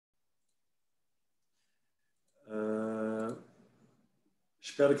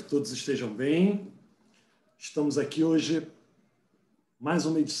Espero que todos estejam bem. Estamos aqui hoje, mais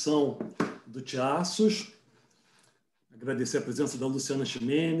uma edição do Teaços. Agradecer a presença da Luciana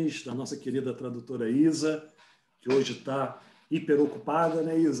Ximenes, da nossa querida tradutora Isa, que hoje está hiperocupada,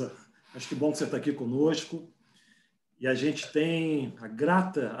 né, Isa? Acho que bom que você está aqui conosco. E a gente tem a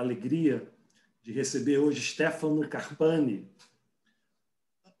grata alegria de receber hoje Stefano Carpani.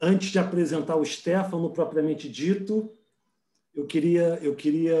 Antes de apresentar o Stefano propriamente dito, eu queria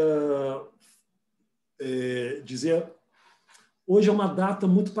dizer, hoje é uma data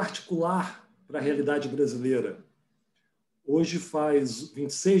muito particular para a realidade brasileira. Hoje faz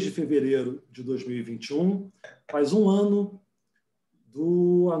 26 de fevereiro de 2021, faz um ano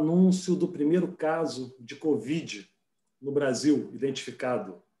do anúncio do primeiro caso de Covid no Brasil,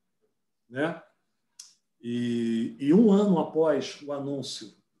 identificado, né? E um ano após o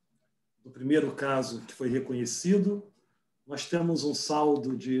anúncio do primeiro caso que foi reconhecido, nós temos um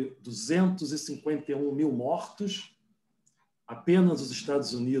saldo de 251 mil mortos. Apenas os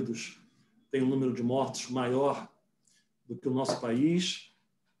Estados Unidos têm um número de mortos maior do que o nosso país.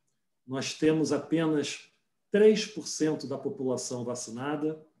 Nós temos apenas 3% da população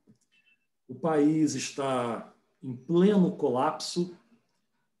vacinada. O país está em pleno colapso,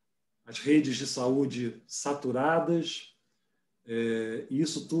 as redes de saúde saturadas, e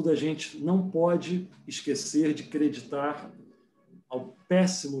isso tudo a gente não pode esquecer de acreditar ao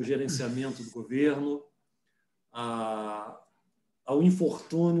péssimo gerenciamento do governo, ao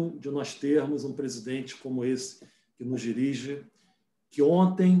infortúnio de nós termos um presidente como esse que nos dirige, que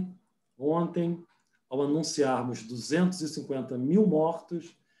ontem, ao anunciarmos 250 mil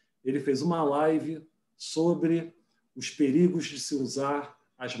mortos, ele fez uma live sobre os perigos de se usar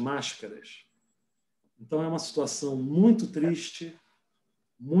as máscaras. Então, é uma situação muito triste,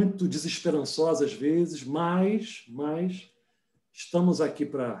 muito desesperançosa às vezes, mas estamos aqui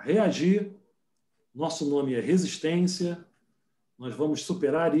para reagir. Nosso nome é Resistência, nós vamos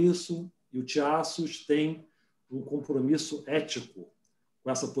superar isso, e o Teaços tem um compromisso ético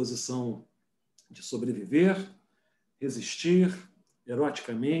com essa posição de sobreviver, resistir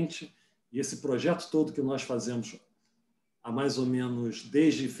eroticamente, e esse projeto todo que nós fazemos há mais ou menos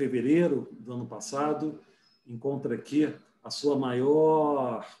desde fevereiro do ano passado, encontra aqui o seu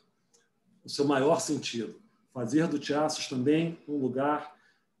maior sentido. Fazer do Teaços também um lugar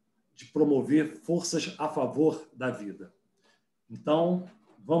de promover forças a favor da vida. Então,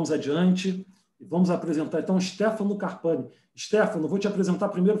 vamos adiante e vamos apresentar, então, Stefano Carpani. Stefano, vou te apresentar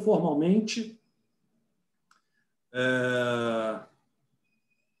primeiro formalmente.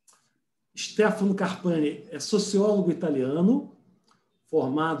 Stefano Carpani é sociólogo italiano,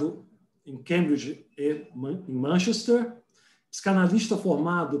 formado em Cambridge e em Manchester, psicanalista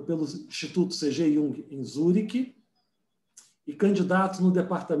formado pelo Instituto C.G. Jung em Zurique e candidato no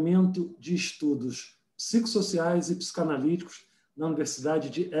Departamento de Estudos Psicossociais e Psicanalíticos na Universidade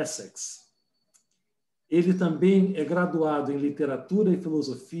de Essex. Ele também é graduado em Literatura e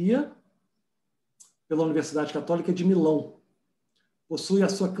Filosofia pela Universidade Católica de Milão. Possui a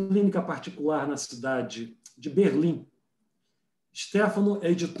sua clínica particular na cidade de Berlim. Stefano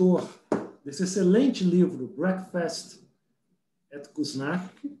é editor desse excelente livro, Breakfast at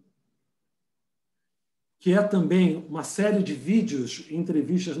Kuznach, que é também uma série de vídeos e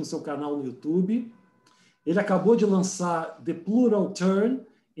entrevistas no seu canal no YouTube. Ele acabou de lançar The Plural Turn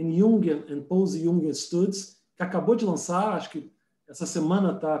in Jungian and Post-Jungian Studies, que acabou de lançar, acho que essa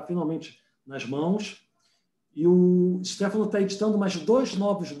semana está finalmente nas mãos. E o Stefano está editando mais 2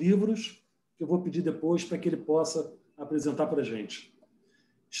 novos livros, que eu vou pedir depois para que ele possa apresentar para a gente.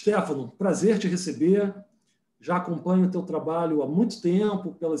 Stefano, prazer te receber. Já acompanho o teu trabalho há muito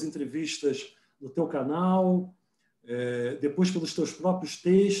tempo, pelas entrevistas no teu canal, depois pelos teus próprios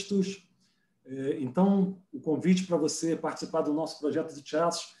textos. Então, o convite para você participar do nosso projeto de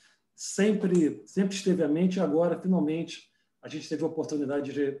Teaços sempre esteve à mente, e agora, finalmente, a gente teve a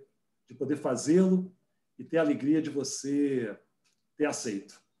oportunidade de poder fazê-lo e ter a alegria de você ter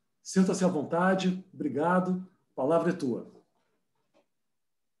aceito. Sinta-se à vontade, obrigado, a palavra é tua.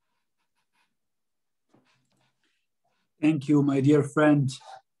 Thank you, my dear friend.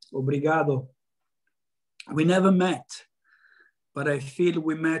 Obrigado. We never met, but I feel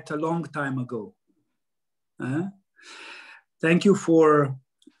we met a long time ago. Thank you for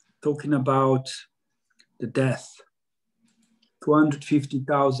talking about the death.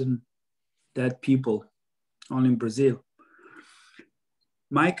 250,000 dead people only in Brazil.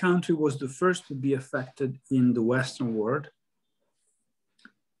 My country was the first to be affected in the Western world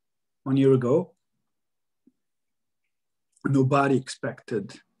 1 year ago. Nobody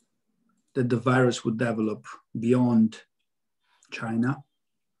expected that the virus would develop beyond China.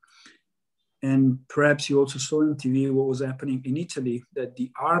 And perhaps you also saw on TV what was happening in Italy, that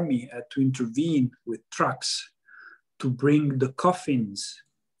the army had to intervene with trucks to bring the coffins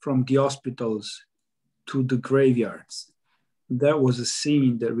from the hospitals to the graveyards. That was a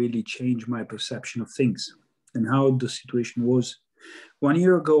scene that really changed my perception of things and how the situation was. 1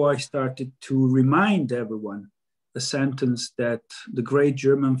 year ago, I started to remind everyone a sentence that the great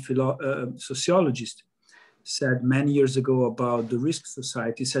German sociologist said many years ago about the risk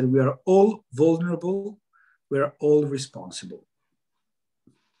society. He said, we are all vulnerable, we are all responsible.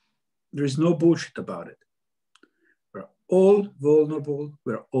 There is no bullshit about it. We're all vulnerable,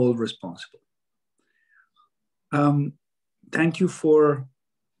 we're all responsible. Thank you for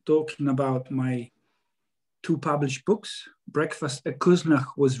talking about my 2 published books. Breakfast at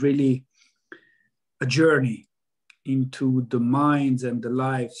Kuznach was really a journey into the minds and the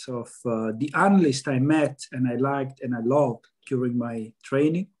lives of the analysts I met and I liked and I loved during my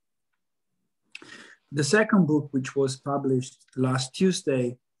training. The second book, which was published last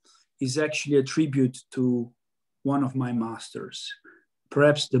Tuesday, is actually a tribute to one of my masters,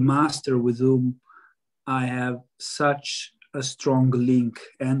 perhaps the master with whom I have such a strong link,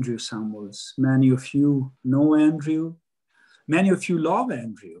 Andrew Samuels. Many of you know Andrew. Many of you love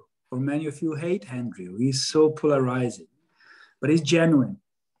Andrew, or many of you hate Andrew. He's so polarizing, but he's genuine.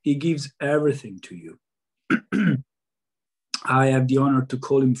 He gives everything to you. I have the honor to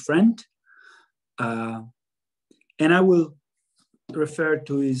call him friend, and I will refer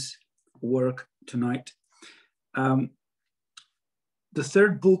to his work tonight. The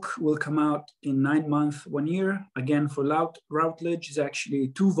third book will come out in 9 months, 1 year. Again, for Routledge, is actually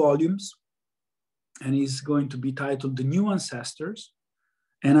 2 volumes, and is going to be titled The New Ancestors.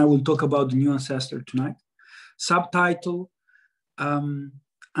 And I will talk about the new ancestor tonight. Subtitle,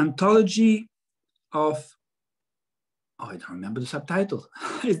 Anthology of, oh, I don't remember the subtitle.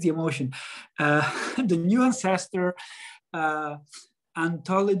 It's the emotion. The New Ancestor,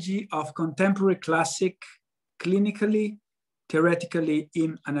 Anthology of Contemporary Classic, Clinically, Theoretically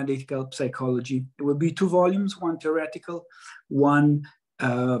in Analytical Psychology. It will be 2 volumes, 1 theoretical, 1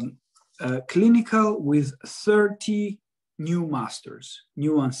 clinical, with 30 new masters,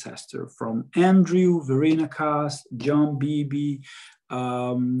 new ancestor, from Andrew, Verena Cast, John Beebe,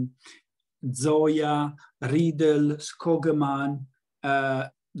 Zoya, Riedel, Skogeman,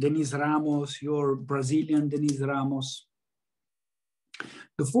 Denise Ramos, your Brazilian Denise Ramos.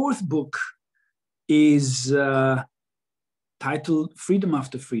 The 4th book is titled Freedom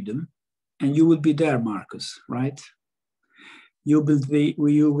After Freedom, and you will be there, Marcus, right? You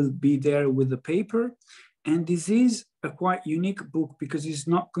will be there with the paper, and this is a quite unique book because it's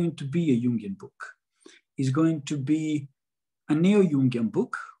not going to be a Jungian book. It's going to be a neo-Jungian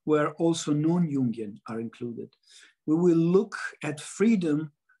book where also non-Jungian are included. We will look at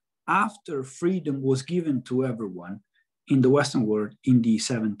freedom after freedom was given to everyone in the Western world in the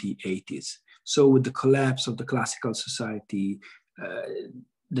 70s, 80s. So with the collapse of the classical society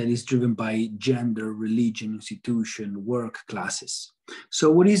that is driven by gender, religion, institution, work classes.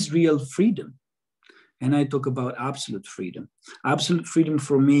 So what is real freedom? And I talk about absolute freedom. Absolute freedom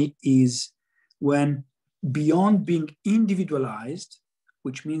for me is when, beyond being individualized,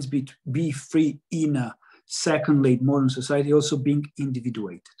 which means be free in a second late modern society, also being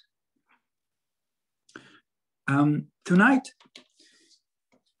individuated. Tonight,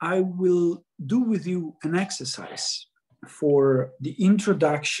 I will do with you an exercise for the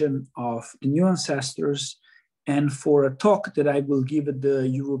introduction of the new ancestors and for a talk that I will give at the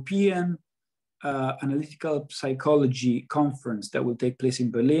European Analytical Psychology Conference that will take place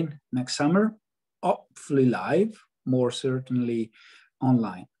in Berlin next summer, hopefully live, more certainly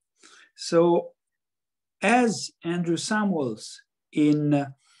online. So as Andrew Samuels in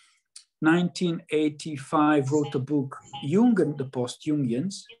 1985 wrote a book, Jung and the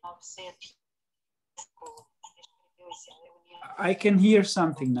Post-Jungians, I can hear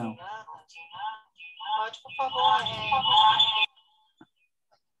something now.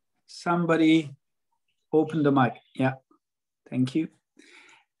 Somebody open the mic. Yeah, thank you.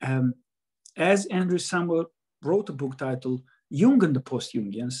 As Andrew Samuel wrote a book titled Jung and the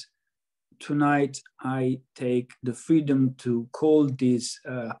Post-Jungians, tonight I take the freedom to call this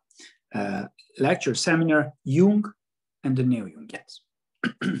lecture seminar Jung and the neo-Jungians.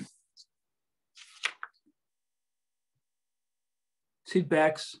 Sit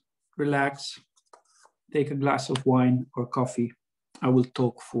back, relax, take a glass of wine or coffee. I will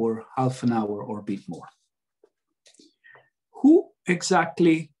talk for half an hour or a bit more. Who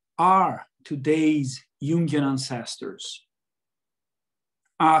exactly are today's Jungian ancestors?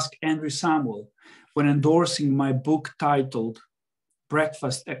 Asked Andrew Samuel when endorsing my book titled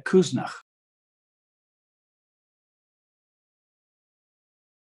Breakfast at Kuznach.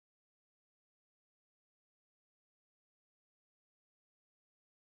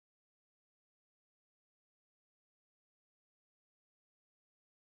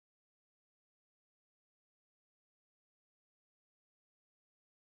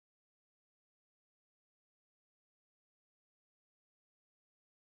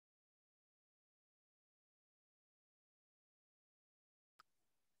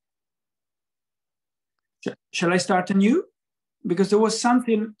 Shall I start anew? Because there was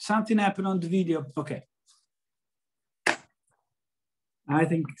something happened on the video. Okay. I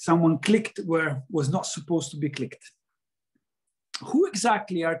think someone clicked where was not supposed to be clicked. Who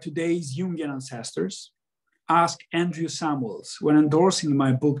exactly are today's Jungian ancestors? Asked Andrew Samuels when endorsing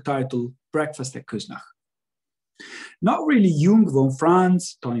my book titled Breakfast at Küsnacht. Not really Jung, von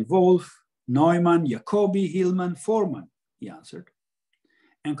Franz, Tony Wolff, Neumann, Jacobi, Hillman, Foreman, he answered,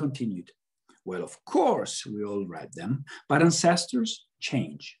 and continued. Well, of course, we all read them, but ancestors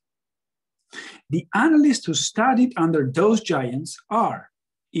change. The analysts who studied under those giants are,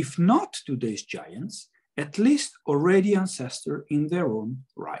 if not today's giants, at least already ancestors in their own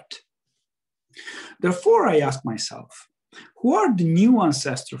right. Therefore, I ask myself, who are the new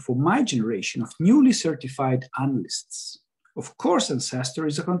ancestors for my generation of newly certified analysts? Of course, ancestor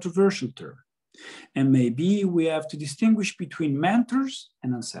is a controversial term, and maybe we have to distinguish between mentors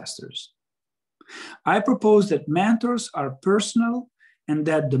and ancestors. I propose that mentors are personal and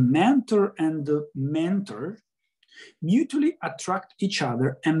that the mentor and the mentor mutually attract each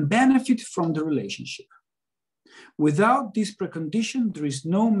other and benefit from the relationship. Without this precondition, there is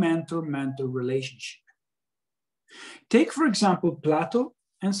no mentor-mentor relationship. Take, for example, Plato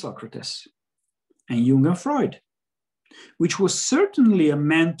and Socrates, and Jung and Freud, which was certainly a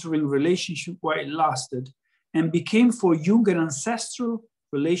mentoring relationship while it lasted and became for Jung an ancestral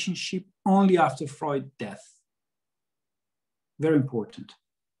relationship only after Freud's death. Very important.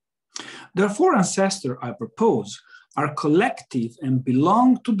 Therefore, ancestors, I propose, are collective and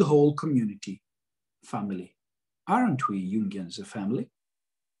belong to the whole community, family. Aren't we Jungians a family?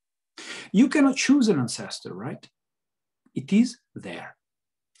 You cannot choose an ancestor, right? It is there.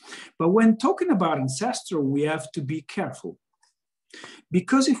 But when talking about ancestor, we have to be careful.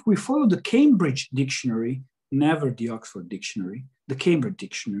 Because if we follow the Cambridge Dictionary, never the Oxford Dictionary, the Cambridge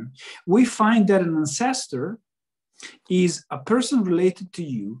Dictionary, we find that an ancestor is a person related to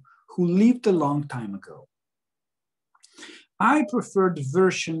you who lived a long time ago. I prefer the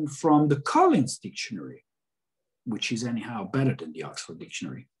version from the Collins Dictionary, which is anyhow better than the Oxford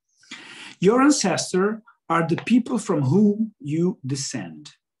Dictionary. Your ancestors are the people from whom you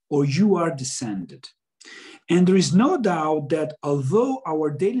descend, or you are descended. And there is no doubt that although our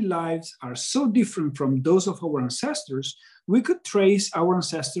daily lives are so different from those of our ancestors, we could trace our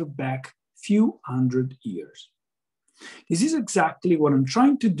ancestor back a few hundred years. This is exactly what I'm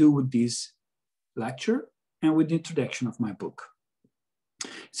trying to do with this lecture and with the introduction of my book.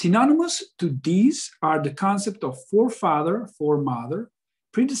 Synonymous to these are the concept of forefather, foremother,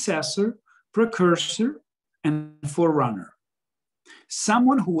 predecessor, precursor, and forerunner.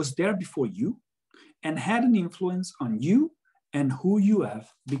 Someone who was there before you and had an influence on you and who you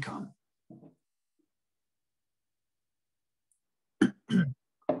have become.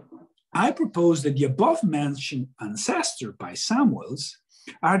 I propose that the above-mentioned ancestor by Samuels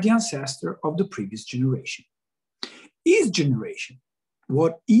are the ancestor of the previous generation. His generation,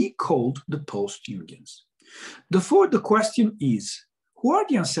 what he called the post-Jungians. Therefore, the question is, who are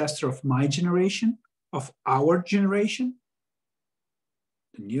the ancestors of my generation, of our generation,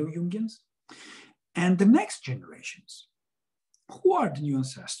 the neo-Jungians, and the next generations? Who are the new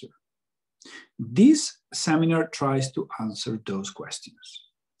ancestors? This seminar tries to answer those questions.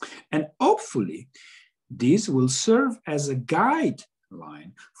 And hopefully, this will serve as a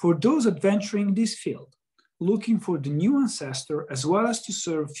guideline for those adventuring this field, looking for the new ancestor, as well as to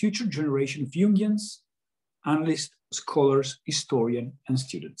serve future generations of Jungians, analysts, scholars, historians, and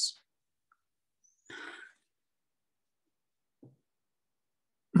students.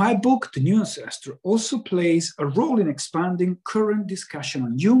 My book, The New Ancestor, also plays a role in expanding current discussion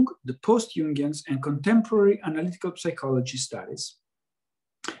on Jung, the post-Jungians, and contemporary analytical psychology studies,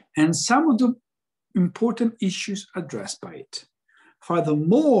 and some of the important issues addressed by it.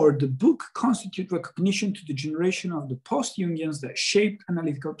 Furthermore, the book constitutes recognition to the generation of the post-Jungians that shaped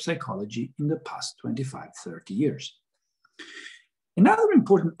analytical psychology in the past 25-30 years. Another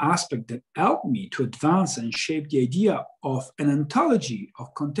important aspect that helped me to advance and shape the idea of an anthology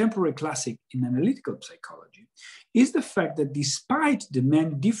of contemporary classics in analytical psychology is the fact that despite the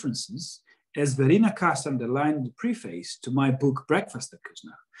many differences, as Verena Kast underlined in the preface to my book Breakfast at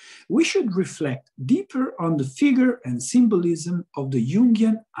Küsnacht, we should reflect deeper on the figure and symbolism of the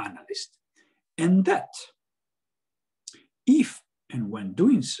Jungian analyst, and that if and when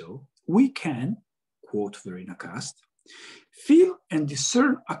doing so, we can, quote Verena Kast, feel and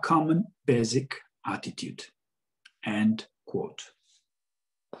discern a common basic attitude, end quote.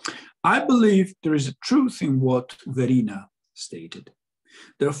 I believe there is a truth in what Verena stated.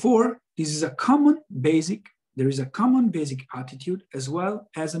 Therefore, there is a common basic attitude as well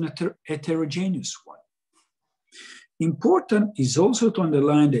as an heterogeneous one. Important is also to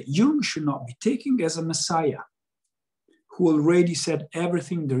underline that Jung should not be taken as a messiah who already said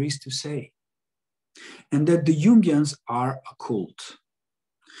everything there is to say, and that the Jungians are a cult.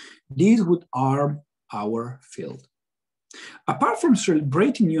 These would harm our field. Apart from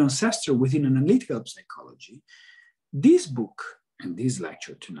celebrating new ancestors within analytical psychology, this book and this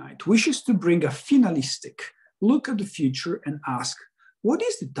lecture tonight wishes to bring a finalistic look at the future and ask, what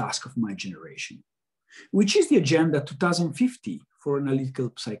is the task of my generation? Which is the agenda 2050 for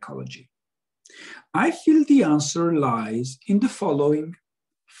analytical psychology? I feel the answer lies in the following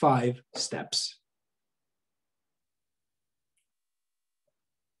 5 steps.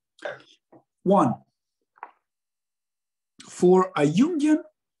 1. For a Jungian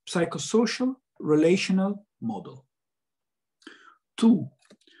psychosocial relational model. 2.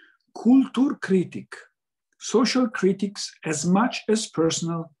 Kulturkritik, social critics as much as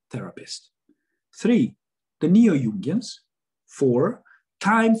personal therapist. 3. The neo-Jungians. 4.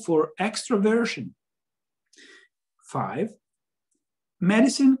 Time for extraversion. 5.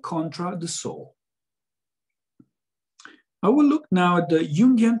 Medicine contra the soul. I will look now at the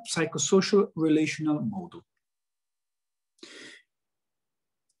Jungian psychosocial relational model.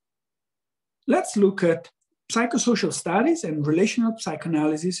 Let's look at psychosocial studies and relational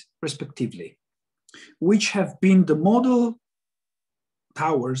psychoanalysis, respectively, which have been the model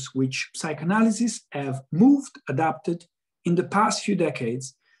towers which psychoanalysis have moved, adapted in the past few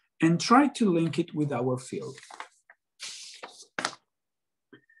decades, and tried to link it with our field.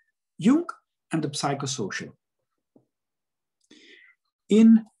 Jung and the psychosocial.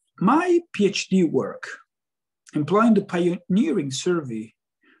 In my PhD work, employing the pioneering survey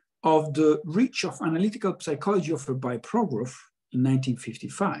of the reach of analytical psychology offered by Progroff in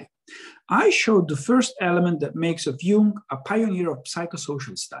 1955, I showed the first element that makes of Jung a pioneer of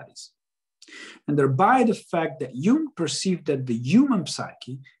psychosocial studies, and thereby the fact that Jung perceived that the human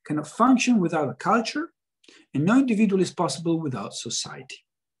psyche cannot function without a culture, and no individual is possible without society.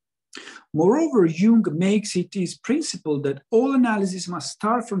 Moreover, Jung makes it his principle that all analysis must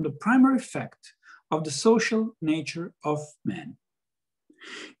start from the primary fact of the social nature of man.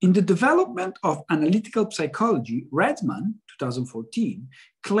 In the development of analytical psychology, Redman, 2014,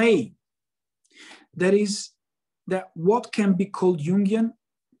 claimed that what can be called Jungian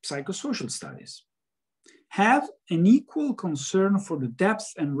psychosocial studies have an equal concern for the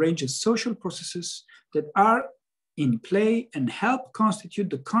depth and range of social processes that are in play and help constitute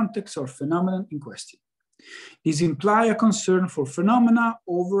the context or phenomenon in question. These imply a concern for phenomena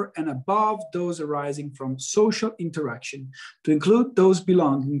over and above those arising from social interaction, to include those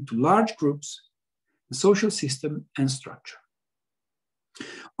belonging to large groups, the social system, and structure.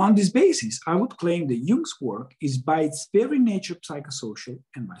 On this basis, I would claim that Jung's work is by its very nature psychosocial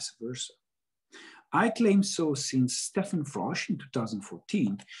and vice versa. I claim so since Stefan Frosch in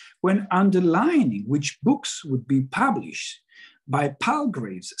 2014, when underlining which books would be published by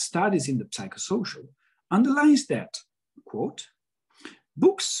Palgrave's Studies in the Psychosocial, underlines that, quote,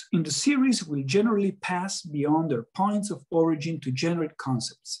 books in the series will generally pass beyond their points of origin to generate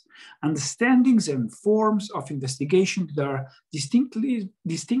concepts, understandings, and forms of investigation that are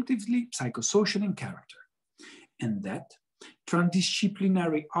distinctively psychosocial in character, and that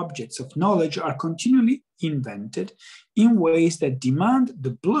transdisciplinary objects of knowledge are continually invented in ways that demand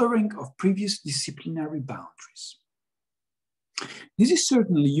the blurring of previous disciplinary boundaries. This is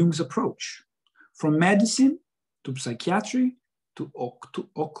certainly Jung's approach. From medicine to psychiatry to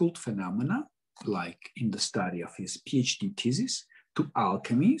occult phenomena, like in the study of his PhD thesis, to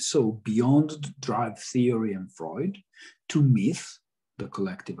alchemy, so beyond the drive theory and Freud, to myth, the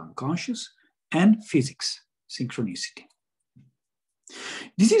collective unconscious, and physics, synchronicity.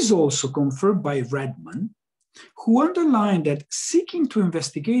 This is also confirmed by Redman, who underlined that seeking to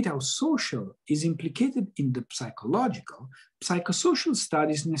investigate how social is implicated in the psychological, psychosocial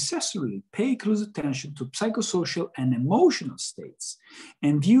studies necessarily pay close attention to psychosocial and emotional states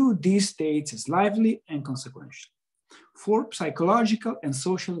and view these states as lively and consequential for psychological and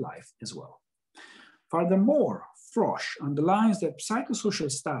social life as well. Furthermore, Frosch underlines that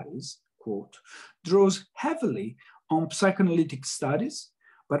psychosocial studies, quote, draws heavily on psychoanalytic studies,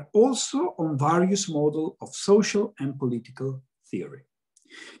 but also on various models of social and political theory.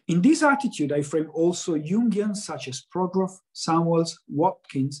 In this attitude, I frame also Jungians such as Progroff, Samuels,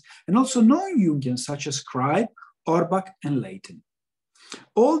 Watkins, and also non-Jungians such as Scribe, Orbach, and Leighton.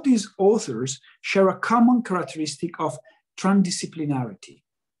 All these authors share a common characteristic of transdisciplinarity.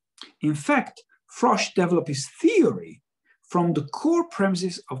 In fact, Frosch developed his theory from the core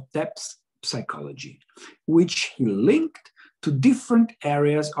premises of depth psychology, which he linked to different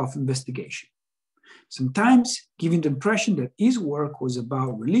areas of investigation. sometimes giving the impression that his work was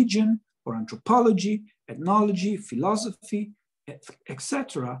about religion or anthropology, ethnology, philosophy,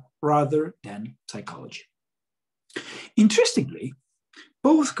 etc., rather than psychology. Interestingly,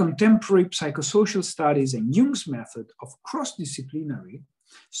 both contemporary psychosocial studies and Jung's method of cross-disciplinary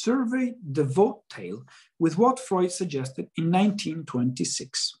survey dovetail with what Freud suggested in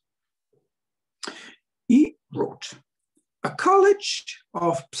 1926. He wrote, "A college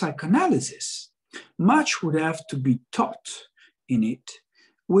of psychoanalysis, much would have to be taught in it,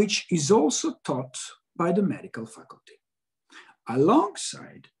 which is also taught by the medical faculty,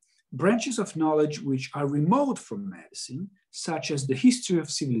 alongside branches of knowledge which are remote from medicine, such as the history of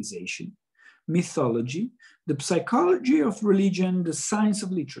civilization, mythology, the psychology of religion, the science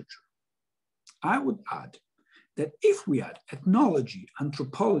of literature. I would add that if we add ethnology,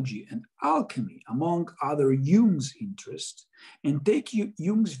 anthropology, and alchemy, among other Jung's interests, and take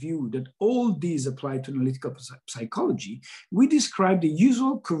Jung's view that all these apply to analytical psychology, we describe the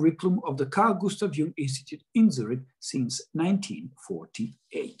usual curriculum of the Carl Gustav Jung Institute in Zurich since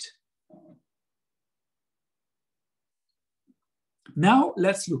 1948. Now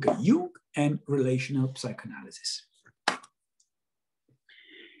let's look at Jung and relational psychoanalysis.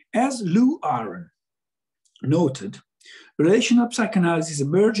 As Lou Aron noted, relational psychoanalysis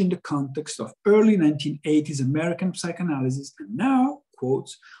emerged in the context of early 1980s American psychoanalysis and now,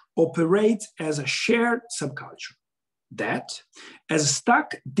 quotes, operates as a shared subculture that, as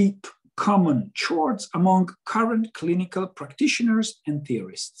stuck deep common chords among current clinical practitioners and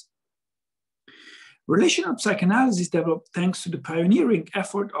theorists. Relational psychoanalysis developed thanks to the pioneering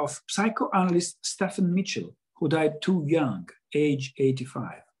effort of psychoanalyst Stephen Mitchell, who died too young, age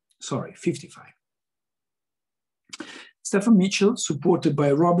 55. Stephen Mitchell, supported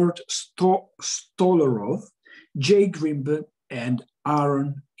by Robert Stolarov, Jay Greenberg, and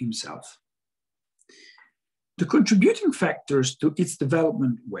Aron himself. The contributing factors to its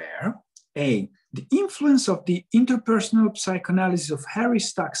development were A, the influence of the interpersonal psychoanalysis of Harry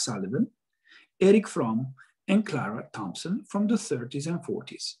Stack Sullivan, Erich Fromm, and Clara Thompson from the 30s and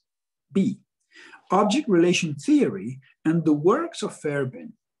 40s. B, object relation theory and the works of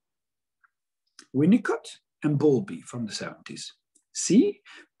Fairbairn, Winnicott, and Bowlby from the 70s. C,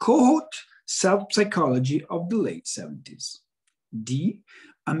 cohort self-psychology of the late 70s. D,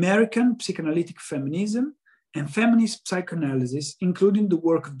 American psychoanalytic feminism and feminist psychoanalysis, including the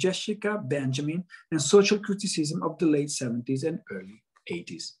work of Jessica Benjamin and social criticism of the late 70s and early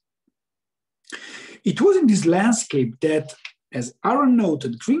 80s. It was in this landscape that, as Aron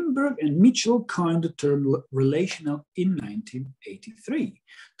noted, Greenberg and Mitchell coined the term relational in 1983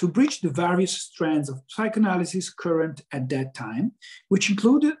 to bridge the various strands of psychoanalysis current at that time, which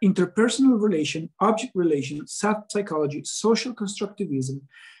included interpersonal relation, object relation, self-psychology, social constructivism,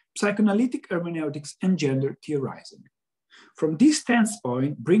 psychoanalytic hermeneutics, and gender theorizing. From this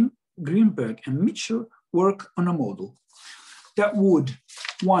standpoint, Greenberg and Mitchell work on a model that would,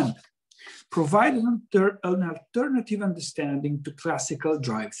 1, provide an alternative understanding to classical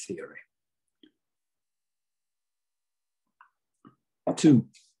drive theory. 2,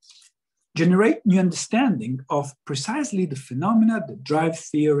 generate new understanding of precisely the phenomena that drive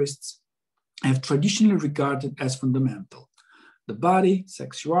theorists have traditionally regarded as fundamental: the body,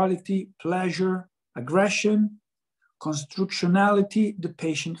 sexuality, pleasure, aggression, constructionality, the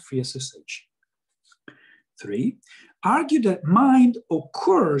patient-free association. 3, argue that mind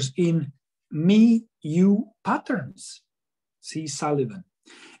occurs in me-you patterns, see Sullivan,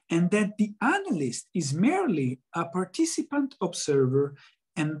 and that the analyst is merely a participant observer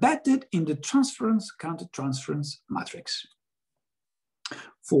embedded in the transference-countertransference matrix.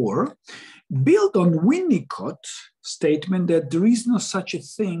 4, build on Winnicott's statement that there is no such a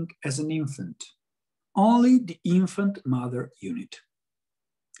thing as an infant, only the infant-mother unit.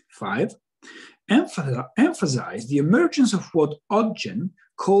 5, emphasize the emergence of what Ogden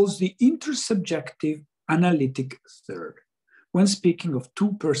calls the intersubjective analytic third when speaking of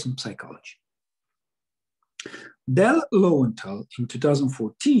two-person psychology. Del Lowenthal in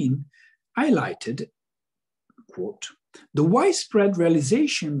 2014 highlighted, quote, the widespread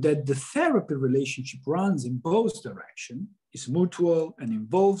realization that the therapy relationship runs in both directions, is mutual, and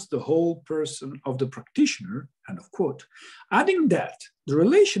involves the whole person of the practitioner, end of quote, adding that the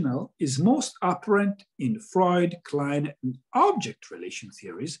relational is most apparent in Freud, Klein, and object relation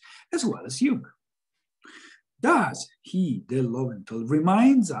theories, as well as Jung. Thus, Del Lowenthal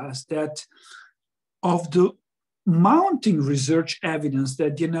reminds us that of the mounting research evidence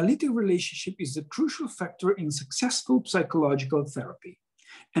that the analytic relationship is a crucial factor in successful psychological therapy,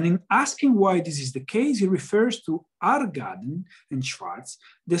 And in asking why this is the case, he refers to Argaden and Schwartz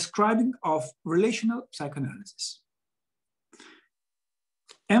describing of relational psychoanalysis.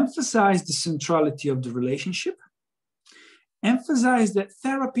 Emphasize the centrality of the relationship, emphasize that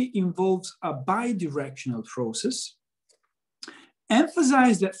therapy involves a bidirectional process,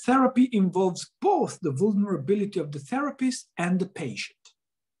 emphasize that therapy involves both the vulnerability of the therapist and the patient.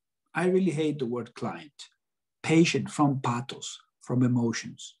 I really hate the word client. Patient from pathos, from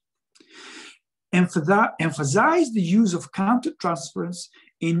emotions. Emphasize the use of countertransference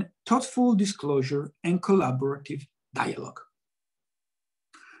in thoughtful disclosure and collaborative dialogue.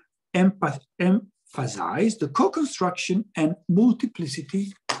 Emphasize the co-construction and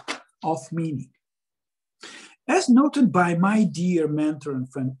multiplicity of meaning. As noted by my dear mentor and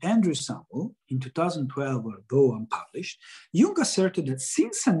friend Andrew Samuel in 2012, although unpublished, Jung asserted that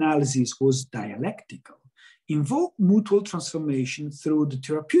since analysis was dialectical, invoked mutual transformation through the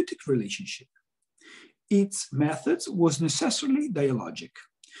therapeutic relationship, its methods was necessarily dialogic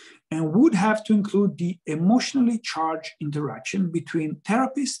and would have to include the emotionally charged interaction between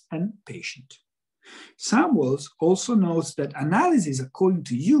therapist and patient. Samuels also notes that analysis, according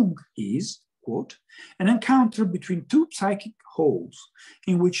to Jung, is, quote, an encounter between two psychic wholes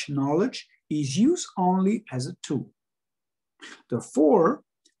in which knowledge is used only as a tool. Therefore,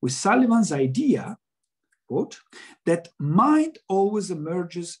 with Sullivan's idea, quote, that mind always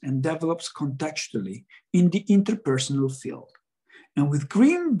emerges and develops contextually in the interpersonal field. And with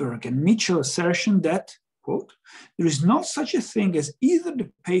Greenberg and Mitchell's assertion that, quote, there is no such a thing as either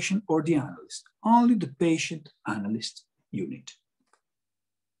the patient or the analyst, only the patient-analyst unit.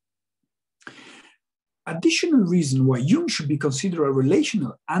 Additional reason why Jung should be considered a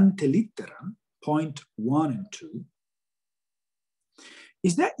relational ante litteram, point 1 and 2,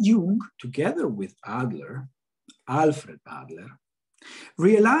 is that Jung, together with Alfred Adler,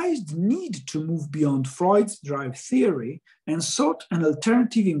 realized the need to move beyond Freud's drive theory and sought an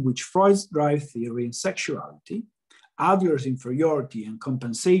alternative in which Freud's drive theory and sexuality, Adler's inferiority and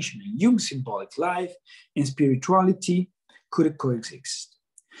compensation, and Jung's symbolic life and spirituality could coexist.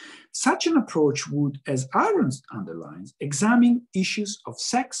 Such an approach would, as Ahrens underlines, examine issues of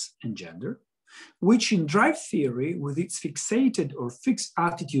sex and gender, which in drive theory, with its fixated or fixed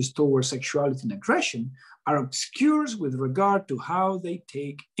attitudes towards sexuality and aggression, are obscure with regard to how they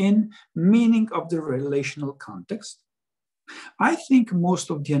take in meaning of the relational context. I think most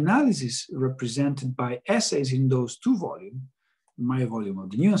of the analysis represented by essays in those two volumes, my volume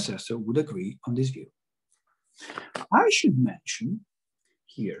of The New Ancestor, would agree on this view. I should mention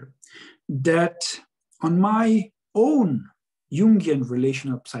here that on my own Jungian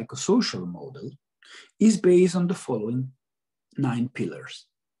relational psychosocial model is based on the following 9 pillars.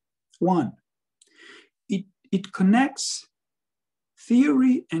 1, it connects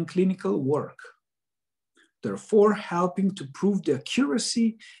theory and clinical work, therefore helping to prove the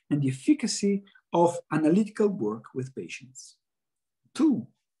accuracy and the efficacy of analytical work with patients. 2,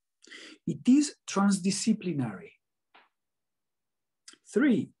 it is transdisciplinary.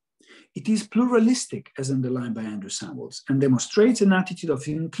 3, it is pluralistic, as underlined by Andrew Samuels, and demonstrates an attitude of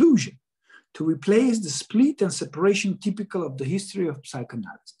inclusion to replace the split and separation typical of the history of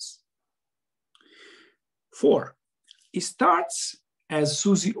psychoanalysis. 4, it starts, as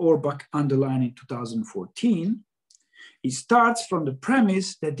Susie Orbach underlined in 2014, it starts from the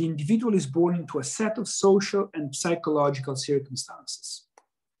premise that the individual is born into a set of social and psychological circumstances.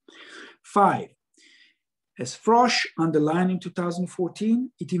 5, as Frosch underlined in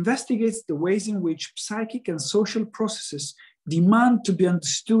 2014, it investigates the ways in which psychic and social processes demand to be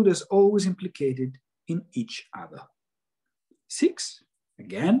understood as always implicated in each other. 6,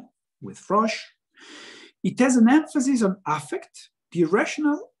 again, with Frosch, it has an emphasis on affect, the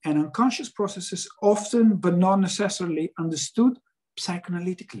irrational and unconscious processes often but not necessarily understood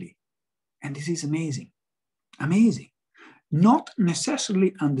psychoanalytically. And this is amazing, amazing. Not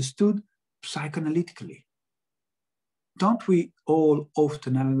necessarily understood psychoanalytically. Don't we all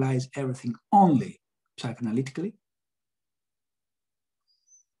often analyze everything only psychoanalytically?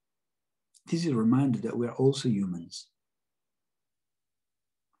 This is a reminder that we are also humans.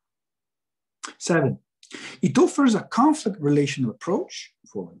 7, it offers a conflict relational approach,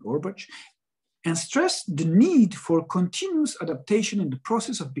 following Orbach, and stressed the need for continuous adaptation in the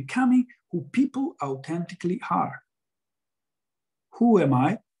process of becoming who people authentically are. Who am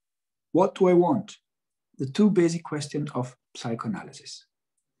I? What do I want? The 2 basic questions of psychoanalysis.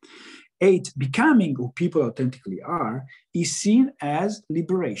 8, becoming who people authentically are is seen as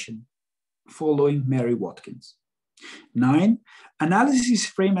liberation, following Mary Watkins. 9, analysis is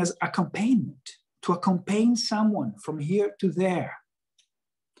framed as accompaniment, to accompany someone from here to there.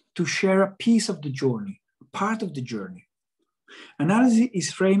 to share a piece of the journey, a part of the journey. Analysis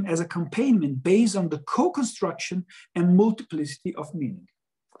is framed as accompaniment based on the co-construction and multiplicity of meaning.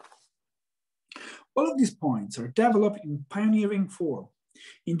 All of these points are developed in pioneering form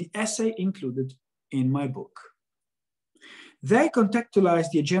in the essay included in my book. They contextualize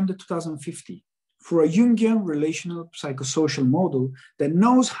the Agenda 2050 for a Jungian relational psychosocial model that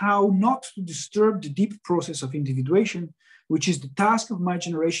knows how not to disturb the deep process of individuation, which is the task of my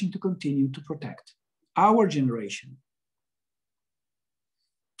generation to continue to protect, our generation,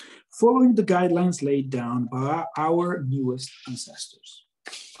 following the guidelines laid down by our newest ancestors.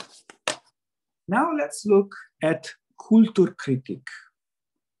 Now let's look at Kulturkritik.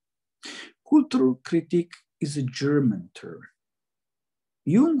 Kulturkritik is a German term.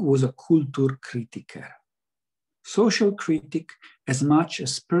 Jung was a Kulturkritiker, social critic as much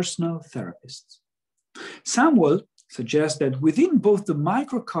as personal therapist. Samuel suggests that within both the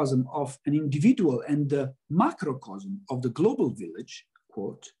microcosm of an individual and the macrocosm of the global village,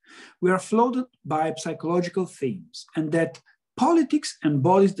 quote, we are floated by psychological themes, and that politics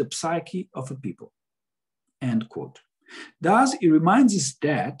embodies the psyche of a people, end quote. Thus, it reminds us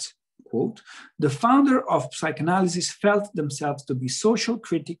that, quote, the founder of psychoanalysis felt themselves to be social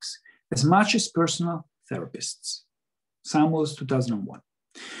critics as much as personal therapists. Samuels, 2001.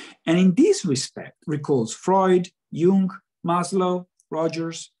 And in this respect, recalls Freud, Jung, Maslow,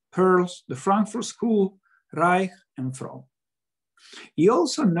 Rogers, Peirce, the Frankfurt School, Reich, and Fromm. He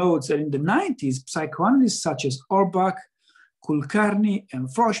also notes that in the 90s, psychoanalysts such as Orbach, Kulkarni,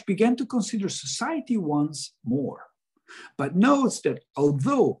 and Frosch began to consider society once more, but notes that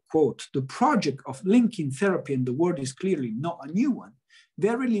although, quote, the project of linking therapy and the world is clearly not a new one,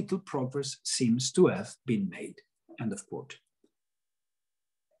 very little progress seems to have been made, end of quote.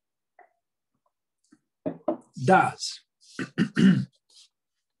 Thus,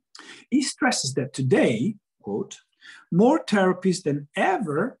 he stresses that today, quote, more therapists than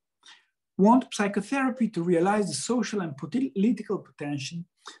ever want psychotherapy to realize the social and political potential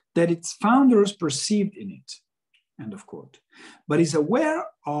that its founders perceived in it, end of quote, but is aware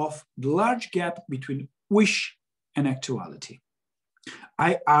of the large gap between wish and actuality.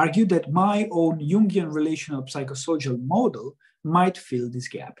 I argue that my own Jungian relational psychosocial model might fill this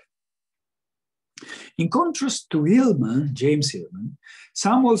gap. In contrast to Hillman, James Hillman,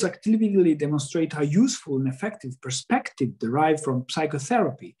 Samuels actively demonstrate how useful and effective perspective derived from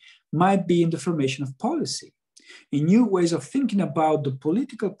psychotherapy might be in the formation of policy, in new ways of thinking about the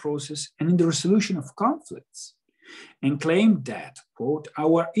political process and in the resolution of conflicts, and claim that, quote,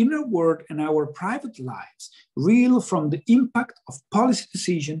 our inner world and our private lives reel from the impact of policy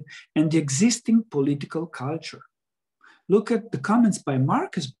decision and the existing political culture. Look at the comments by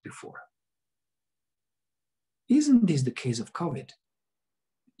Marcus before. Isn't this the case of COVID?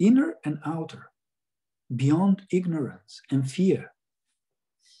 Inner and outer, beyond ignorance and fear,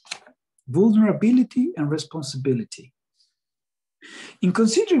 vulnerability and responsibility. In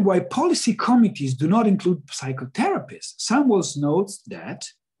considering why policy committees do not include psychotherapists, Samuels notes that,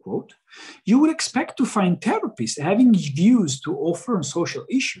 quote, you would expect to find therapists having views to offer on social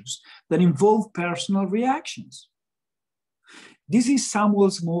issues that involve personal reactions. This is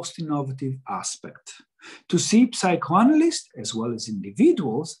Samuel's most innovative aspect, to see psychoanalysts as well as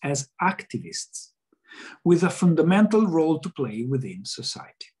individuals as activists with a fundamental role to play within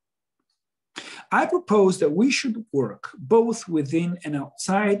society. I propose that we should work both within and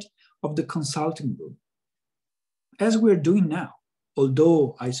outside of the consulting room, as we're doing now,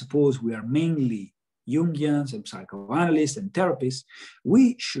 although I suppose we are mainly Jungians and psychoanalysts and therapists,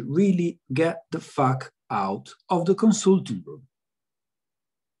 we should really get the fuck out of the consulting room.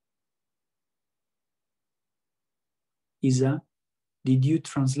 Isa, did you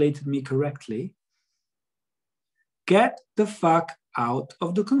translate me correctly? Get the fuck out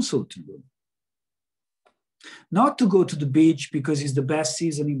of the consulting room. Not to go to the beach because it's the best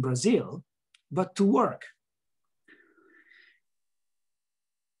season in Brazil, but to work.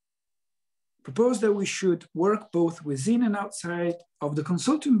 Propose that we should work both within and outside of the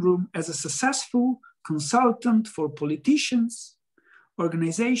consulting room as a successful consultant for politicians,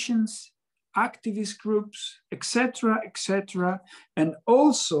 organizations, activist groups, etc., and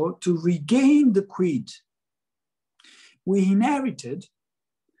also to regain the quid we inherited,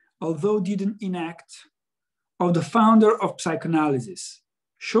 although didn't enact, of the founder of psychoanalysis,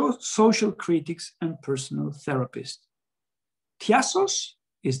 social critics and personal therapists. Thiassos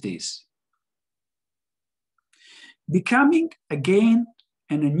is this: becoming again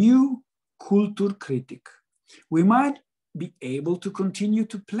and a new Kulturkritik. We might be able to continue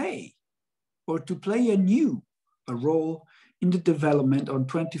to play or to play anew a role in the development of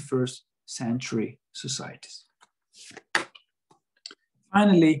 21st century societies.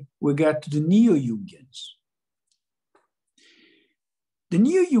 Finally, we get to the neo-Jungians. The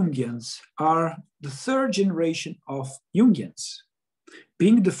neo-Jungians are the third generation of Jungians,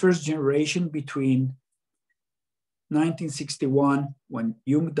 being the first generation between 1961, when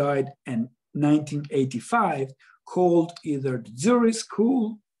Jung died, and 1985, called either the Zurich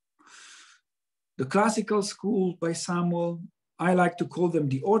School, the Classical School by Samuel. I like to call them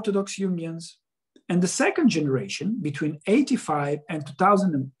the Orthodox Jungians. And the second generation between 85 and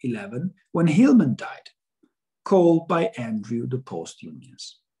 2011, when Hillman died, called by Andrew the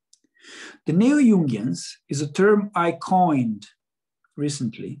post-Jungians. The neo-Jungians is a term I coined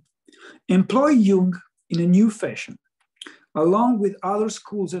recently, employ Jung in a new fashion, along with other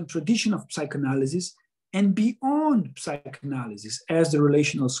schools and tradition of psychoanalysis and beyond psychoanalysis, as the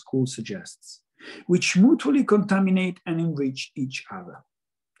relational school suggests, which mutually contaminate and enrich each other.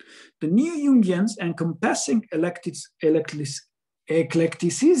 The neo-Jungians, encompassing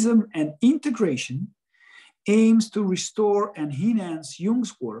eclecticism and integration, aims to restore and enhance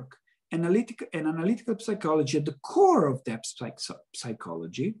Jung's work and analytical psychology at the core of depth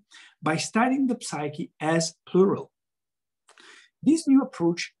psychology by studying the psyche as plural. This new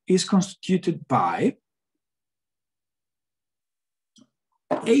approach is constituted by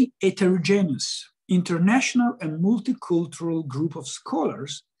a heterogeneous, international and multicultural group of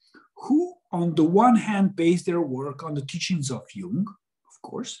scholars who, on the one hand, base their work on the teachings of Jung, of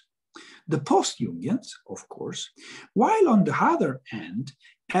course, the post-Jungians, of course, while on the other hand,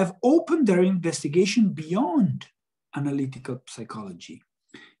 have opened their investigation beyond analytical psychology.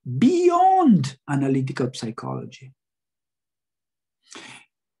 Beyond analytical psychology.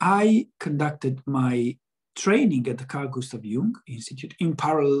 I conducted my training at the Carl Gustav Jung Institute in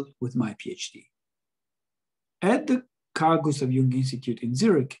parallel with my PhD. At the Carl Gustav Jung Institute in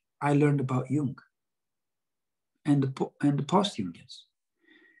Zurich, I learned about Jung and the post-Jungians.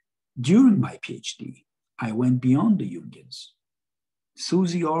 During my PhD, I went beyond the Jungians.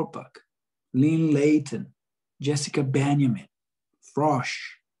 Susie Orbach, Lynn Layton, Jessica Benjamin,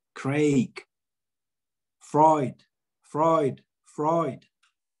 Frosch, Craig, Freud.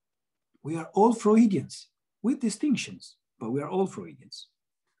 We are all Freudians with distinctions, but we are all Freudians.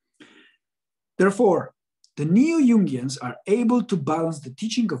 Therefore, the neo-Jungians are able to balance the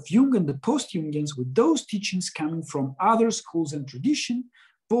teaching of Jung and the post-Jungians with those teachings coming from other schools and tradition,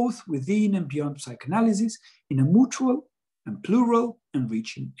 both within and beyond psychoanalysis, in a mutual and plural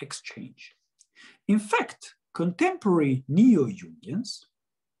enriching exchange. In fact, contemporary neo-Jungians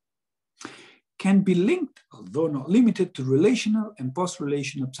can be linked, although not limited, to relational and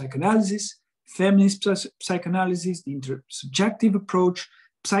post-relational psychoanalysis, feminist psychoanalysis, the intersubjective approach,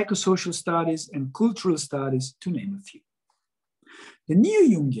 psychosocial studies, and cultural studies, to name a few. The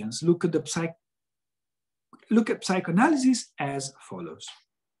neo-Jungians look at psychoanalysis as follows.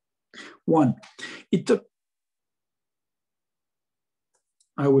 One,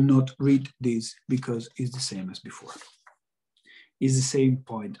 I will not read this because it's the same as before. It's the same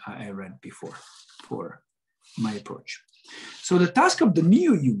point I read before for my approach. So the task of the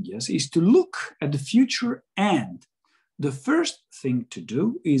neo-Jungians is to look at the future, and the first thing to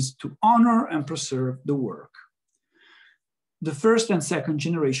do is to honor and preserve the work the first and second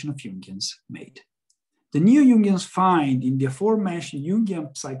generation of Jungians made. The neo-Jungians find in the aforementioned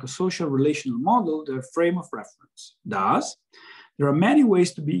Jungian psychosocial relational model their frame of reference. Thus, there are many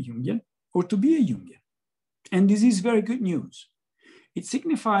ways to be Jungian or to be a Jungian. And this is very good news. It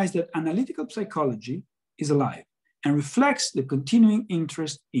signifies that analytical psychology is alive and reflects the continuing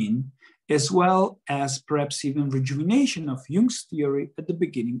interest in, as well as perhaps even rejuvenation of Jung's theory at the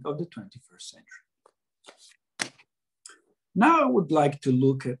beginning of the 21st century. Now I would like to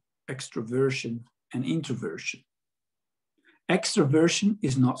look at extroversion and introversion. Extroversion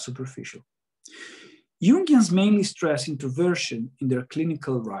is not superficial. Jungians mainly stress introversion in their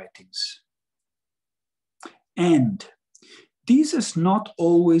clinical writings. And this has not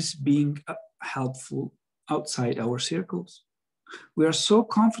always been helpful outside our circles. We are so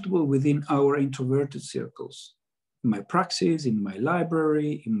comfortable within our introverted circles. In my praxis, in my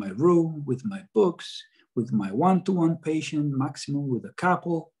library, in my room, with my books, with my one-to-one patient, maximum with a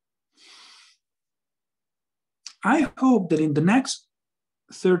couple. I hope that in the next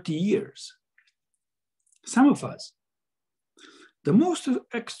 30 years, some of us, the most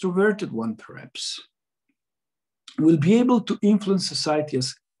extroverted one perhaps, will be able to influence society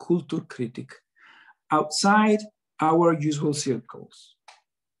as culture critic outside our usual circles,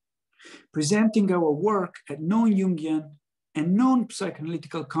 presenting our work at non-Jungian and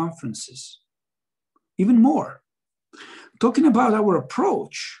non-psychoanalytical conferences. Even more, talking about our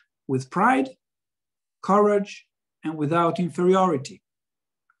approach with pride, courage, and without inferiority.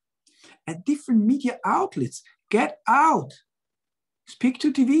 At different media outlets, get out, speak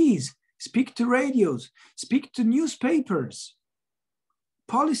to TVs, speak to radios, speak to newspapers,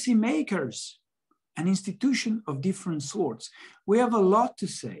 policymakers, and institutions of different sorts. We have a lot to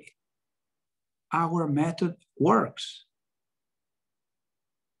say. Our method works.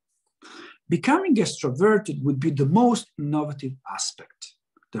 Becoming extroverted would be the most innovative aspect.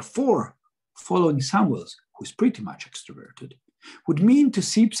 Therefore, following Samuels, who is pretty much extroverted, would mean to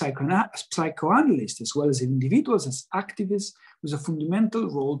see psychoanalysts as well as individuals as activists with a fundamental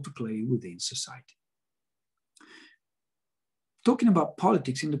role to play within society. Talking about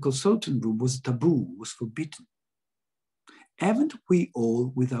politics in the consultant room was taboo, was forbidden. Haven't we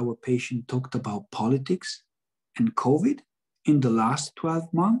all, with our patient, talked about politics and COVID in the last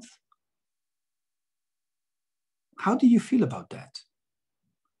 12 months? How do you feel about that?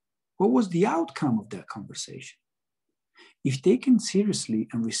 What was the outcome of that conversation? If taken seriously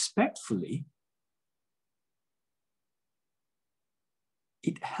and respectfully,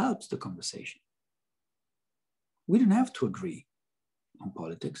 it helps the conversation. We don't have to agree on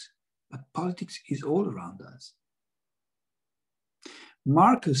politics, but politics is all around us.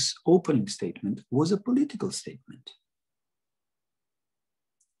 Marcus' opening statement was a political statement.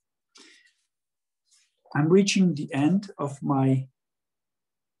 I'm reaching the end of my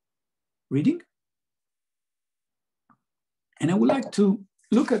reading. And I would like to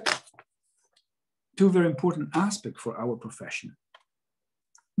look at two very important aspects for our profession.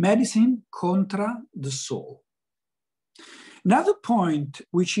 Medicine contra the soul. Another point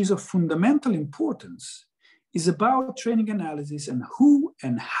which is of fundamental importance is about training analysis and who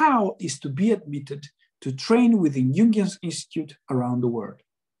and how is to be admitted to train within Jungian Institute around the world.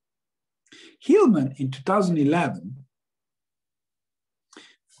 Hillman in 2011,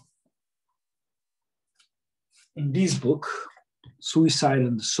 in this book, Suicide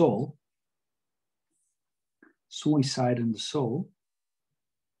and the Soul,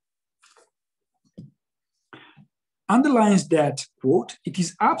 underlines that, quote, it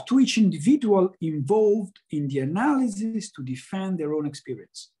is up to each individual involved in the analysis to defend their own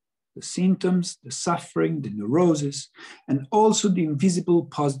experience, the symptoms, the suffering, the neurosis, and also the invisible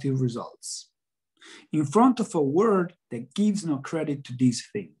positive results, in front of a world that gives no credit to these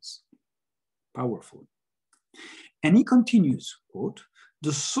things. Powerful. And he continues, quote,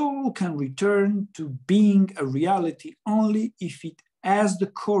 the soul can return to being a reality only if it has the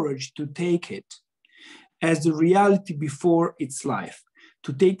courage to take it as the reality before its life,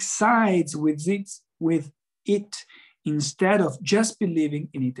 to take sides with it instead of just believing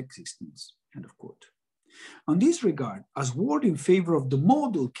in its existence, end of quote. On this regard, as word in favor of the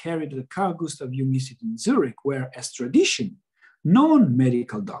model carried at the Carl Gustav Jung Institute in Zurich, where, as tradition,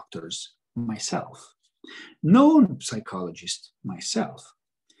 non-medical doctors, myself, non-psychologist, myself,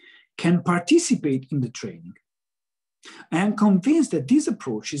 can participate in the training. I am convinced that this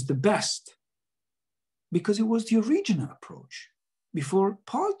approach is the best because it was the original approach before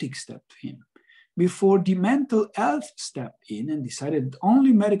politics stepped in, before the mental health stepped in and decided that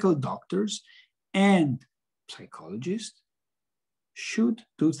only medical doctors and psychologists should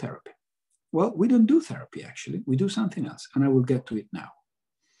do therapy. Well, we don't do therapy, actually. We do something else, and I will get to it now.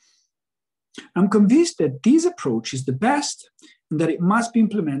 I'm convinced that this approach is the best and that it must be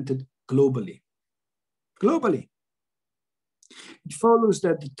implemented globally. Globally. It follows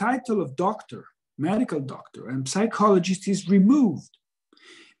that the title of doctor, medical doctor, and psychologist is removed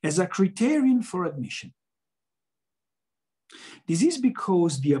as a criterion for admission. This is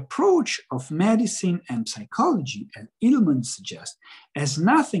because the approach of medicine and psychology, as Hillman suggests, has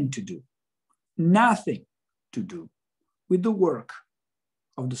nothing to do with the work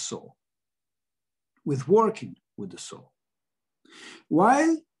of the soul, with working with the soul.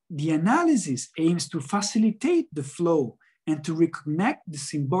 While the analysis aims to facilitate the flow and to reconnect the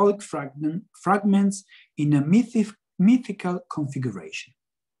symbolic fragments in a mythical configuration.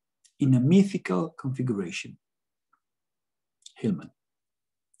 In a mythical configuration. Hillman.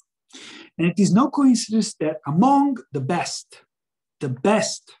 And it is no coincidence that among the best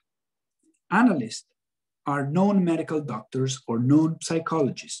analysts are non-medical doctors or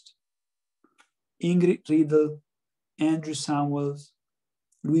non-psychologists. Ingrid Riedel, Andrew Samuels,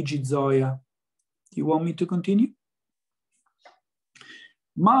 Luigi Zoya. Do you want me to continue?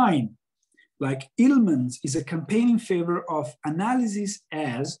 Mine, like Hillman's, is a campaign in favor of analysis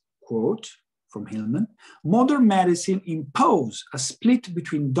as, quote, from Hillman, modern medicine impose a split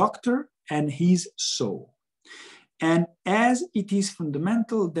between doctor and his soul. and as it is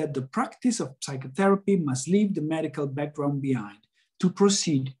fundamental that the practice of psychotherapy must leave the medical background behind to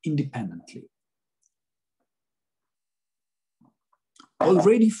proceed independently.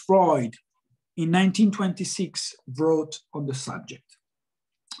 Already Freud, in 1926, wrote on the subject.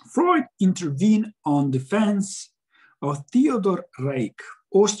 Freud intervened on defense of Theodor Reik,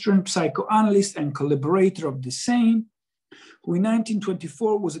 Austrian psychoanalyst and collaborator of the same, who in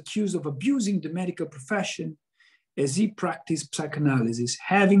 1924 was accused of abusing the medical profession as he practiced psychoanalysis,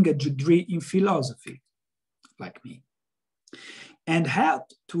 having a degree in philosophy, like me, and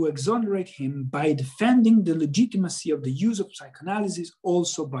helped to exonerate him by defending the legitimacy of the use of psychoanalysis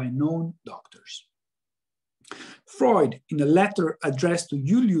also by known doctors. Freud, in a letter addressed to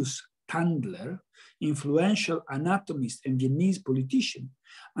Julius Tandler, influential anatomist and Viennese politician,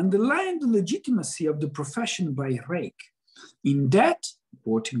 underlined the legitimacy of the profession by Reik, in that,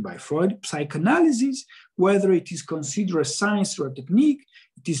 quoting by Freud, psychoanalysis, whether it is considered a science or a technique,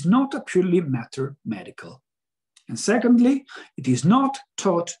 it is not a purely matter medical. And secondly, it is not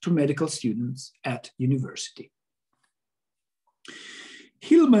taught to medical students at university.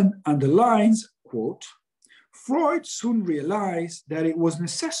 Hillman underlines, quote, Freud soon realized that it was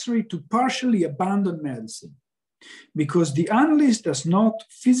necessary to partially abandon medicine because the analyst does not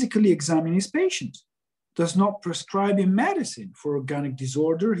physically examine his patient, does not prescribe him medicine for organic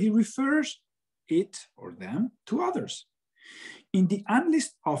disorder, he refers it or them to others. In the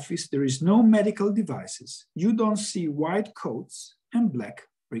analyst office, there is no medical devices. You don't see white coats and black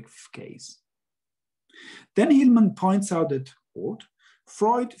briefcase. Then Hillman points out that, quote,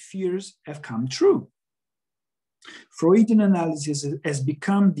 Freud fears have come true. Freudian analysis has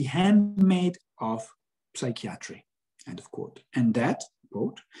become the handmaid of psychiatry, end of quote. And that,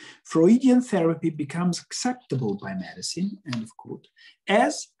 quote, Freudian therapy becomes acceptable by medicine, end of quote,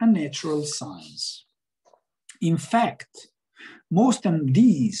 as a natural science. In fact, most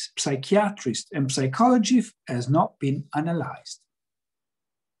MDs, psychiatrists, and psychologists has not been analyzed.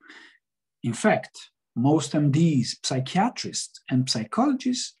 In fact, most MDs, psychiatrists, and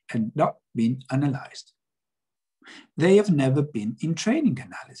psychologists have not been analyzed. They have never been in training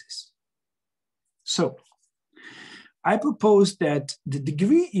analysis. So, I propose that the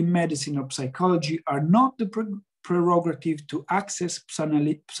degree in medicine or psychology are not the prerogative to access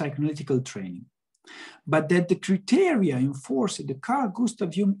psychoanalytical training, but that the criteria enforced at the Carl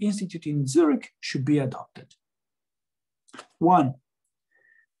Gustav Jung Institute in Zurich should be adopted. 1,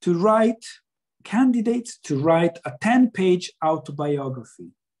 candidates to write a 10-page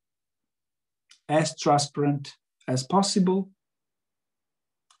autobiography, as transparent as possible,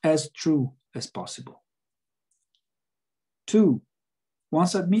 as true as possible. 2,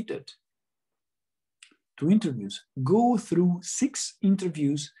 once admitted to interviews, go through 6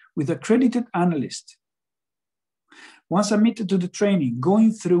 interviews with accredited analysts. Once admitted to the training,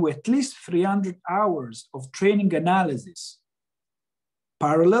 going through at least 300 hours of training analysis,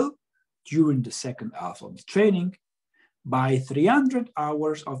 parallel during the second half of the training by 300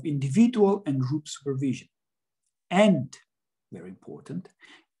 hours of individual and group supervision. And, very important,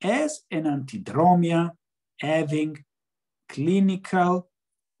 as an antidromia, having clinical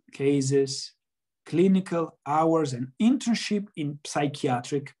cases, clinical hours, and internship in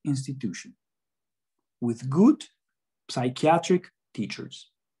psychiatric institution with good psychiatric teachers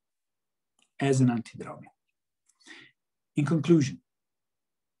as an antidromia. In conclusion,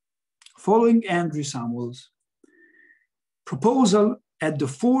 following Andrew Samuels' proposal at the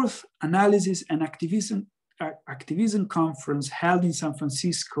 4th Analysis and Activism Conference held in San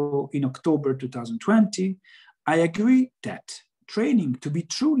Francisco in October 2020, I agree that training to be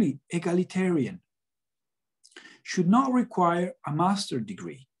truly egalitarian should not require a master's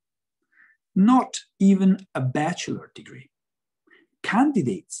degree, not even a bachelor degree.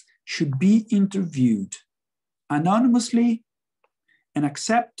 Candidates should be interviewed anonymously and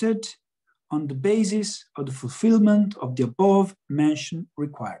accepted on the basis of the fulfillment of the above mentioned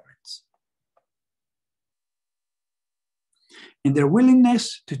requirements and their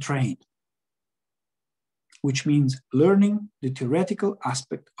willingness to train, which means learning the theoretical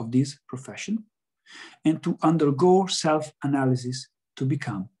aspect of this profession and to undergo self-analysis to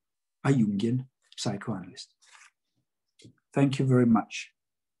become a Jungian psychoanalyst. Thank you very much.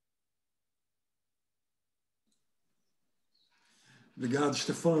 Obrigado,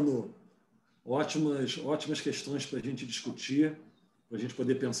 Stefano. Ótimas questões para a gente discutir, para a gente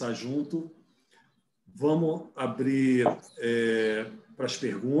poder pensar junto. Vamos abrir para as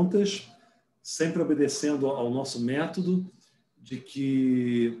perguntas, sempre obedecendo ao nosso método de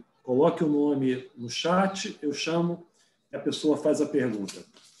que coloque o nome no chat, eu chamo e a pessoa faz a pergunta.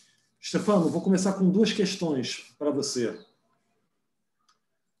 Stefano, vou começar com duas questões para você.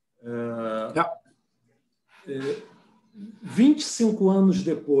 25 anos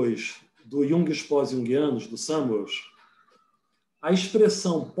depois do Jung e os pós-jungianos, do Samuels, a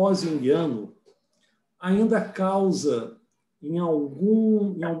expressão pós-jungiano ainda causa, em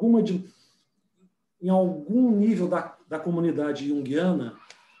algum nível da comunidade junguiana,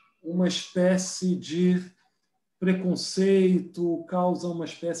 uma espécie de preconceito, causa uma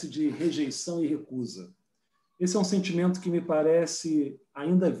espécie de rejeição e recusa. Esse é um sentimento que me parece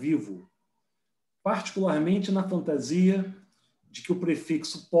ainda vivo, particularmente na fantasia de que o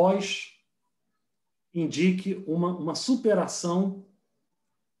prefixo pós indique uma superação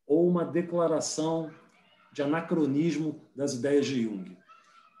ou uma declaração de anacronismo das ideias de Jung,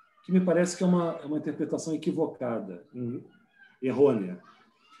 que me parece que é uma interpretação equivocada, errônea.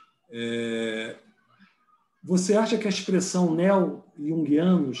 Você acha que a expressão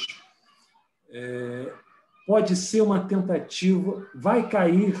neo-Jungianos pode ser uma tentativa,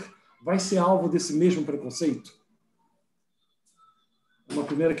 vai ser alvo desse mesmo preconceito? Uma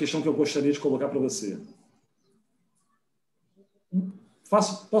primeira questão que eu gostaria de colocar para você.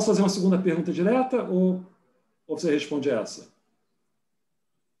 Posso fazer uma segunda pergunta direta ou você responde essa?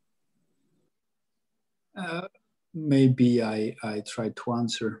 Maybe I try to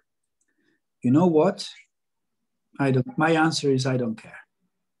answer. You know what? My answer is I don't care.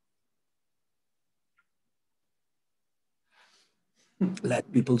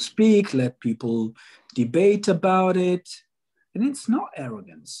 Let people speak, let people debate about it. And it's not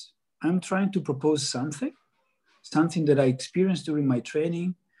arrogance. I'm trying to propose something that I experienced during my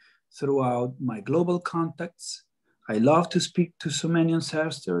training, throughout my global contacts. I love to speak to so many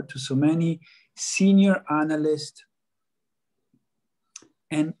ancestors, to so many senior analysts.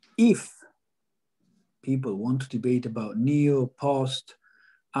 And if people want to debate about neo, post,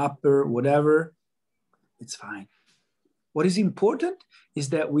 upper, whatever, it's fine. What is important is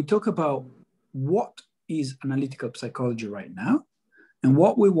that we talk about what is analytical psychology right now and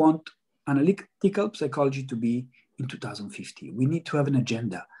what we want analytical psychology to be in 2050. We need to have an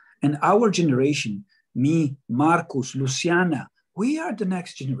agenda. And our generation, me, Marcus, Luciana, we are the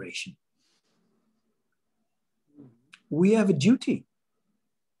next generation. We have a duty.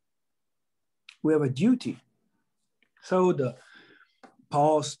 We have a duty. So the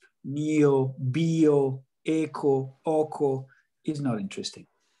post, neo, bio, eco, oco is not interesting.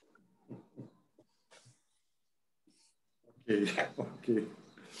 Ok.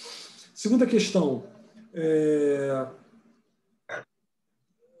 Segunda questão.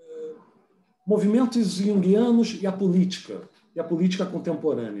 Movimentos junguianos e a política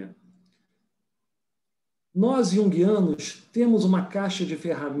contemporânea. Nós, junguianos, temos uma caixa de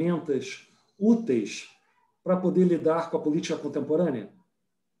ferramentas úteis para poder lidar com a política contemporânea?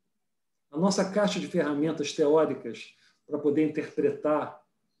 A nossa caixa de ferramentas teóricas para poder interpretar,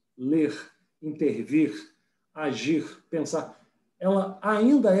 ler, intervir, agir, pensar, ela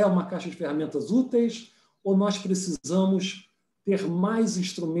ainda é uma caixa de ferramentas úteis ou nós precisamos ter mais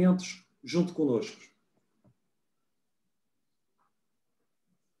instrumentos junto conosco?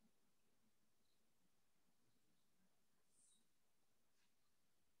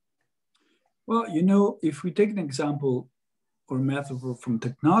 Well, you know, if we take an example or metaphor from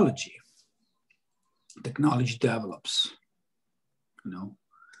technology develops, you know.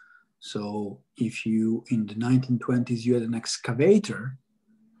 So if you, in the 1920s, you had an excavator,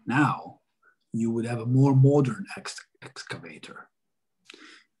 now you would have a more modern excavator.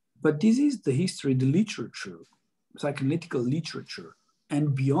 But this is the history, the literature, psychoanalytical literature,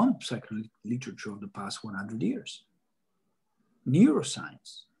 and beyond psychoanalytic literature of the past 100 years.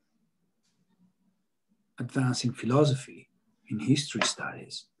 Neuroscience, advancing philosophy, in history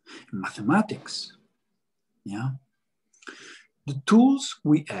studies, in mathematics, yeah? The tools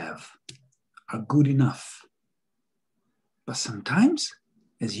we have are good enough. But sometimes,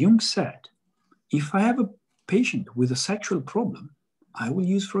 as Jung said, if I have a patient with a sexual problem, I will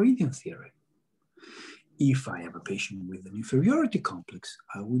use Freudian theory. If I have a patient with an inferiority complex,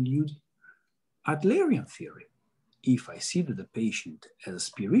 I will use Adlerian theory. If I see that the patient has a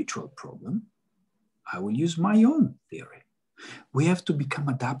spiritual problem, I will use my own theory. We have to become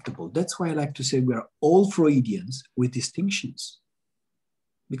adaptable. That's why I like to say we are all Freudians with distinctions,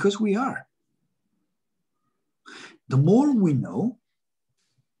 because we are. The more we know,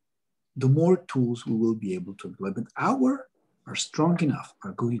 the more tools we will be able to employ, but our are strong enough,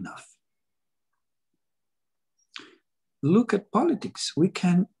 are good enough. Look at politics. We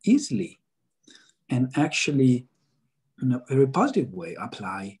can easily and actually, in a very positive way,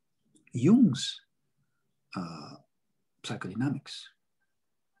 apply Jung's psychodynamics.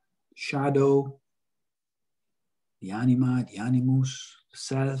 shadow, the anima, the animus, the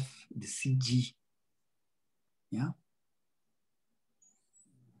self, the CG. Yeah.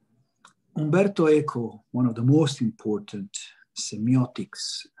 Umberto Eco, one of the most important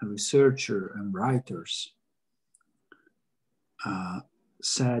semiotics researcher and writers,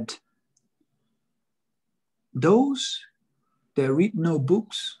 said, those that read no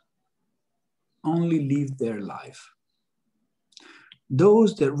books only live their life.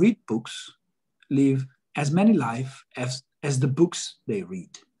 Those that read books live as many lives as the books they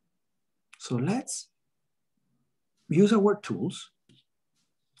read. So let's use our tools,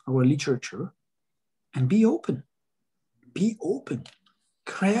 our literature, and be open,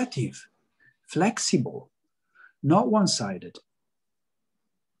 creative, flexible, not one-sided.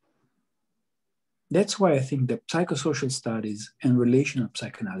 That's why I think that psychosocial studies and relational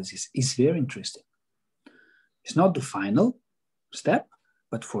psychoanalysis is very interesting. It's not the final step,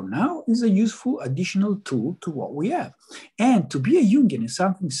 but for now is a useful additional tool to what we have. And to be a Jungian is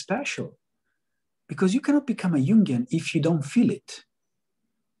something special, because you cannot become a Jungian if you don't feel it.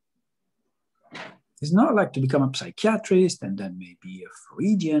 It's not like to become a psychiatrist and then maybe a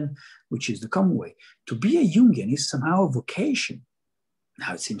Freudian, which is the common way. To be a Jungian is somehow a vocation.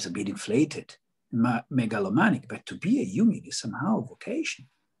 Now it seems a bit inflated, megalomanic, but to be a Jungian is somehow a vocation.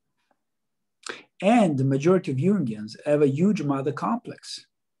 And the majority of Jungians have a huge mother complex,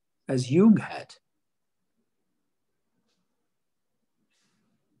 as Jung had,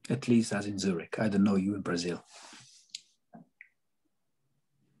 at least as in Zurich. I don't know you in Brazil.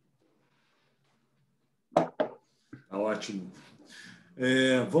 Tá ótimo.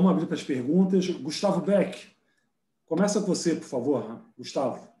 Vamos abrir para as perguntas. Gustavo Beck, começa com você, por favor.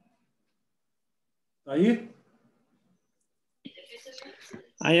 Gustavo. Tá aí?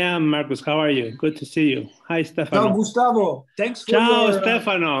 I am, Marcus. How are you? Good to see you. Hi, Stefano. Ciao, Gustavo. Thanks for Ciao, your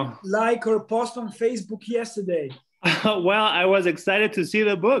Stefano. like or post on Facebook yesterday. Well, I was excited to see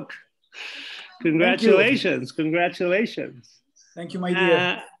the book. Congratulations. Congratulations. Thank you, my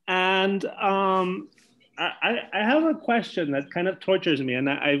dear. And I have a question that kind of tortures me. And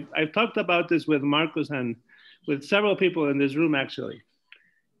I've talked about this with Marcus and with several people in this room, actually.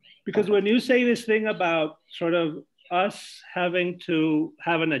 Because when you say this thing about sort of us having to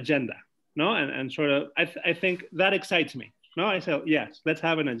have an agenda, no? And sort of, I think that excites me. No, I say, yes, let's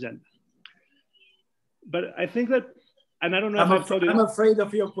have an agenda. But I think that, and I don't know if I've told you. I'm afraid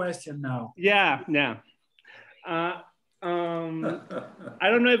of your question now. Yeah. I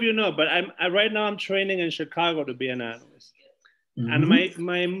don't know if you know, but right now I'm training in Chicago to be an analyst. Mm-hmm.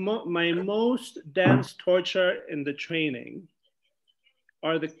 And my most dense torture in the training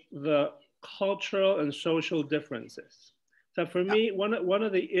are the cultural and social differences. So for me, one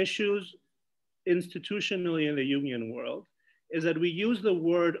of the issues institutionally in the Jungian world is that we use the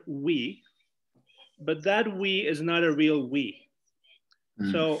word we, but that we is not a real we.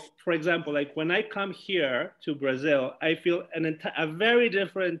 So for example, like when I come here to Brazil, I feel a very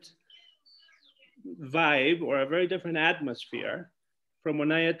different vibe or a very different atmosphere from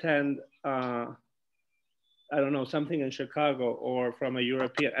when I attend I don't know, something in Chicago or from a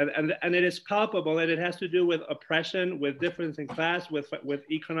European. And it is palpable, and it has to do with oppression, with difference in class, with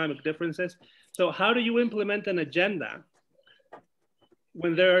economic differences. So how do you implement an agenda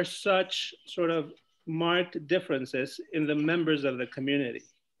when there are such sort of marked differences in the members of the community,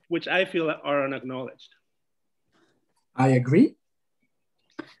 which I feel are unacknowledged? I agree.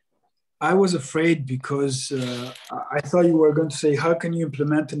 I was afraid because I thought you were going to say, how can you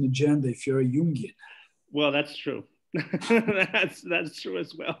implement an agenda if you're a Jungian? Well, that's true. that's true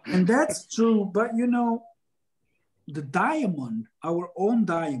as well. And that's true, but you know, the diamond, our own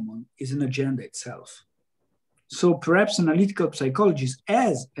diamond, is an agenda itself. So perhaps analytical psychology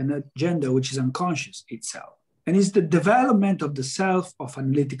has an agenda which is unconscious itself. And it's the development of the self of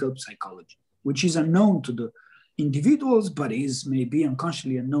analytical psychology, which is unknown to the individuals, but is maybe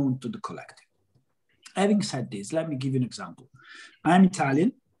unconsciously unknown to the collective. Having said this, let me give you an example. I'm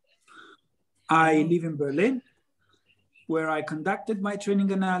Italian. I live in Berlin, where I conducted my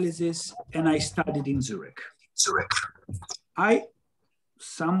training analysis, and I studied in Zurich.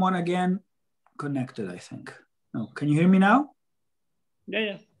 Someone again connected, I think. No, can you hear me now?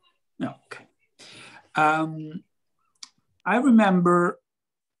 Yeah. No, okay. I remember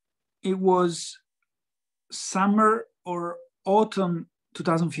it was summer or autumn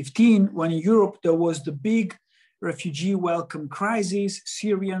 2015 when in Europe there was the big refugee welcome crisis,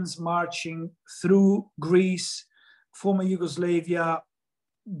 Syrians marching through Greece, former Yugoslavia,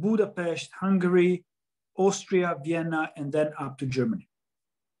 Budapest, Hungary, Austria, Vienna, and then up to Germany.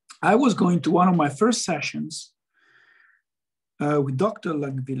 I was going to one of my first sessions with Dr.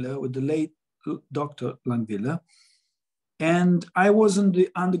 Langville, with the late Dr. Langville, and I was on the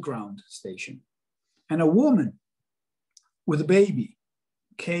underground station, and a woman with a baby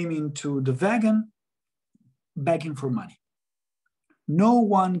came into the wagon begging for money. No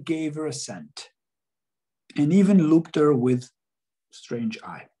one gave her a cent, and even looked at her with strange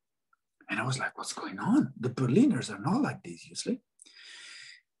eye. And I was like, what's going on? The Berliners are not like this usually.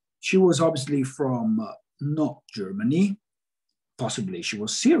 She was obviously from not Germany, possibly she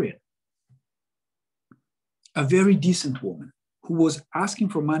was Syrian. A very decent woman who was asking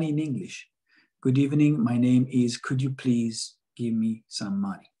for money in English. Good evening, my name is, could you please give me some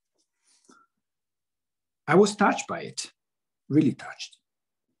money? I was touched by it, really touched.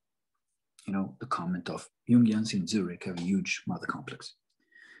 You know, the comment of Jungians in Zurich have a huge mother complex.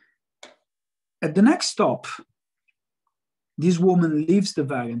 At the next stop, this woman leaves the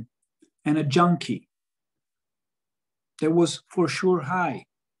wagon, and a junkie that was for sure high,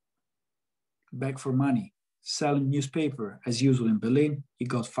 begged for money, selling newspaper as usual in Berlin, he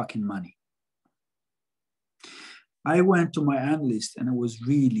got fucking money. I went to my analyst and I was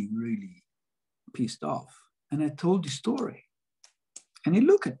really, really pissed off. And I told the story. And he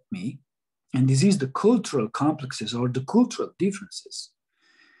looked at me, and this is the cultural complexes or the cultural differences.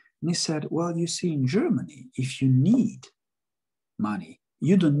 And he said, well, you see, in Germany, if you need money,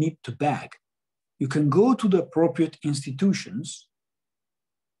 you don't need to beg. You can go to the appropriate institutions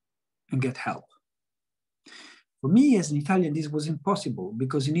and get help. For me, as an Italian, this was impossible,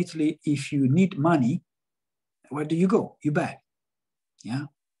 because in Italy, if you need money, where do you go? You beg. Yeah.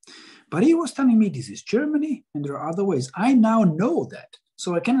 But he was telling me this is Germany and there are other ways. I now know that.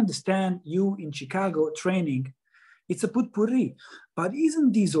 So I can understand you in Chicago training. It's a potpourri. But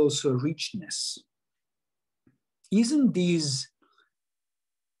isn't this also a richness? Isn't this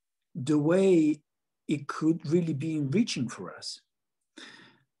the way it could really be enriching for us?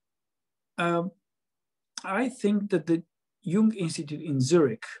 I think that the Jung Institute in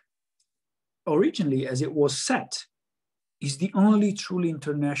Zurich, originally as it was set, is the only truly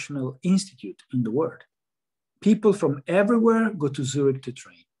international institute in the world. People from everywhere go to Zurich to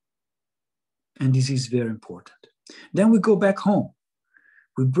train. And this is very important. Then we go back home.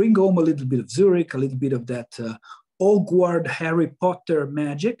 We bring home a little bit of Zurich, a little bit of that Hogwarts Harry Potter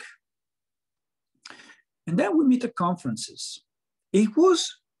magic. And then we meet at conferences. It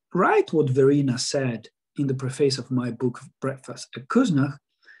was right what Verena said in the preface of my book, Breakfast at Kuznach,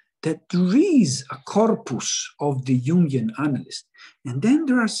 that there is a corpus of the Jungian analyst. And then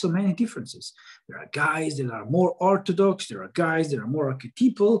there are so many differences. There are guys that are more orthodox. There are guys that are more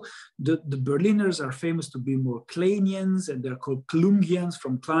archetypal. The Berliners are famous to be more Kleinians, and they're called Klungians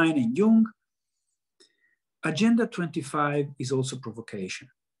from Klein and Jung. Agenda 25 is also provocation.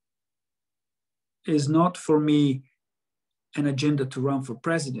 It is not for me an agenda to run for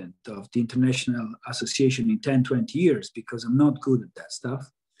president of the International Association in 10, 20 years, because I'm not good at that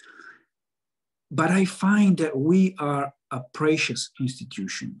stuff. But I find that we are a precious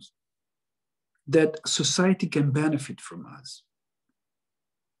institution, that society can benefit from us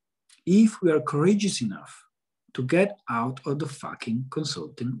if we are courageous enough to get out of the fucking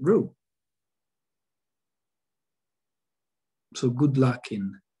consulting room. So good luck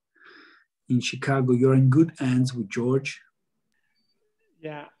in Chicago. You're in good hands with George.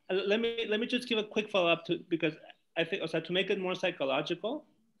 Yeah, let me just give a quick follow-up because I think also to make it more psychological,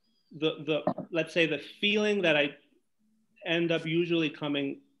 let's say the feeling that I end up usually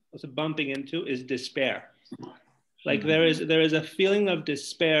bumping into is despair. Like there is a feeling of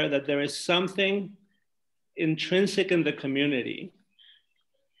despair that there is something intrinsic in the community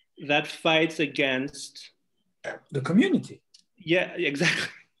that fights against the community. Yeah, exactly.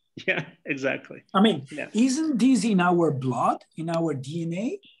 Yeah, exactly. I mean, Isn't this in our blood, in our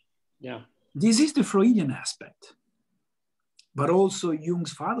DNA? Yeah. This is the Freudian aspect, but also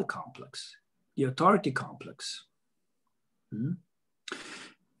Jung's father complex, the authority complex. An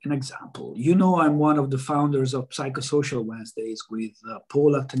example, I'm one of the founders of Psychosocial Wednesdays with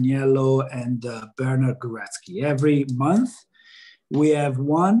Paula Taniello and Bernard Goretzky. Every month, we have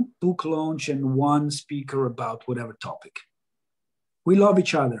one book launch and one speaker about whatever topic. We love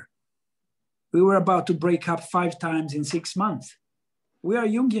each other. We were about to break up 5 times in 6 months. We are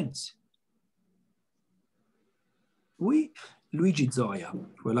Jungians. Luigi Zoya,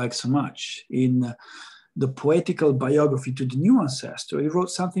 who I like so much, in the poetical biography to the new ancestor, he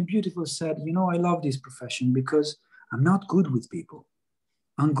wrote something beautiful, said, I love this profession because I'm not good with people.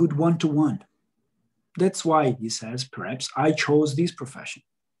 I'm good one-to-one. That's why, he says, perhaps I chose this profession.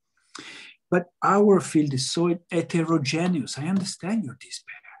 But our field is so heterogeneous. I understand your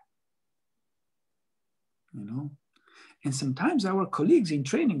despair. And sometimes our colleagues in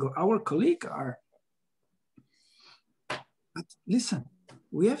training or our colleagues are, but listen,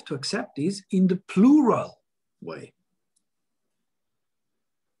 we have to accept this in the plural way.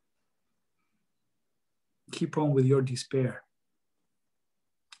 Keep on with your despair.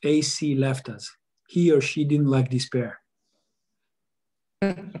 AC left us. He or she didn't like despair.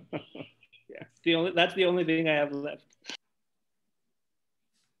 Yeah, that's the only thing I have left.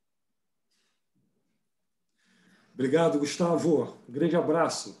 Obrigado, Gustavo. Grande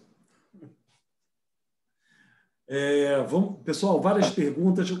abraço. Pessoal, várias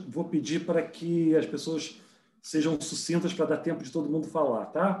perguntas. Vou pedir para que as pessoas sejam sucintas para dar tempo de todo mundo falar,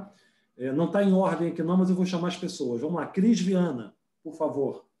 tá? Não está em ordem aqui não, mas eu vou chamar as pessoas. Vamos lá. Cris Viana, por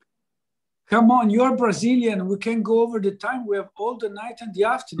favor. Come on, you're Brazilian. We can go over the time. We have all the night and the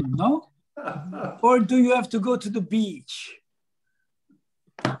afternoon, no? Or do you have to go to the beach?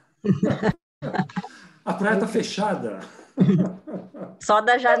 A praia está fechada. Só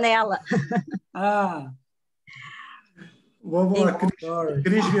da janela. Ah. Vamos lá,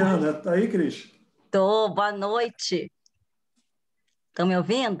 Cris Viana. Tá aí, Cris? Tô, boa noite. Estão me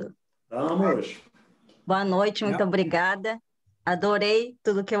ouvindo? Vamos. Boa noite, muito obrigada. Adorei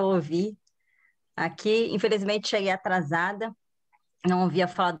tudo que eu ouvi. Aqui, infelizmente, cheguei atrasada. Não ouvi a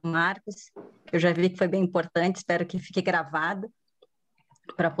fala do Marcos. Eu já vi que foi bem importante. Espero que fique gravado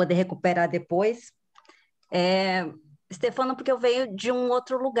para poder recuperar depois. Stefano, porque eu venho de um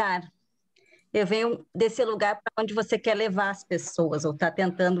outro lugar. Eu venho desse lugar para onde você quer levar as pessoas, ou está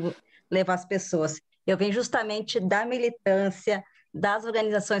tentando levar as pessoas. Eu venho justamente da militância, das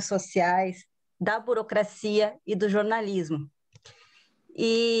organizações sociais, da burocracia e do jornalismo.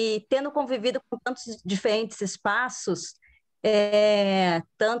 E tendo convivido com tantos diferentes espaços,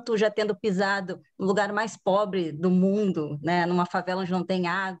 tanto já tendo pisado no lugar mais pobre do mundo, né, numa favela onde não tem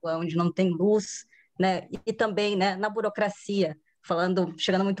água, onde não tem luz, né, e também, né, na burocracia,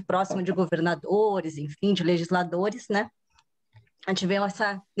 chegando muito próximo de governadores, enfim, de legisladores, né, a gente vê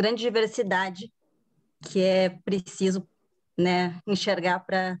essa grande diversidade que é preciso, né, enxergar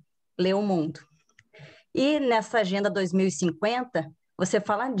para ler o mundo. E nessa Agenda 2050, você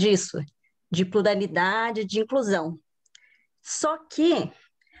fala disso, de pluralidade, de inclusão. Só que,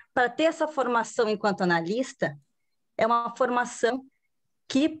 para ter essa formação enquanto analista, é uma formação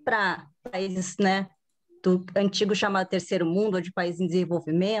que, para países, né, do antigo chamado terceiro mundo, ou de países em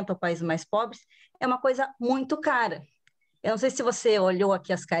desenvolvimento, ou países mais pobres, é uma coisa muito cara. Eu não sei se você olhou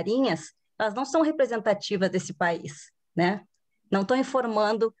aqui as carinhas, elas não são representativas desse país, né? Não estão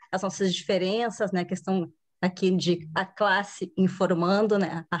informando as nossas diferenças, né? A questão aqui de a classe informando,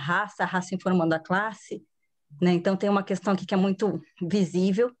 né? A raça informando a classe, né? Então, tem uma questão aqui que é muito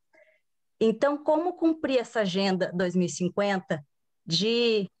visível. Então, como cumprir essa Agenda 2050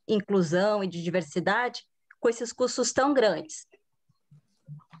 de inclusão e de diversidade com esses custos tão grandes?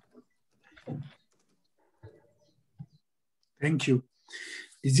 Thank you.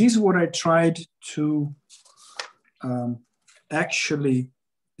 This is what I tried to actually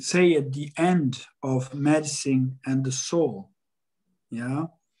say at the end of Medicine and the Soul, yeah,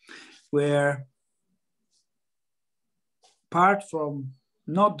 where apart from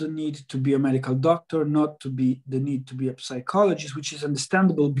not the need to be a medical doctor, not to be the need to be a psychologist, which is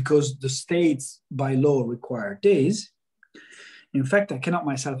understandable because the states by law require this. In fact, I cannot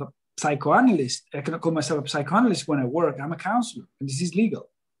myself a psychoanalyst. I cannot call myself a psychoanalyst when I work. I'm a counselor, and this is legal.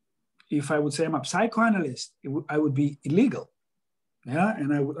 If I would say I'm a psychoanalyst, I would be illegal. Yeah,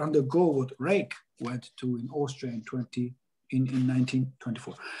 and I would undergo what Reich went to in Austria in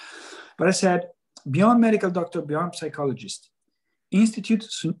 1924. But I said, beyond medical doctor, beyond psychologist,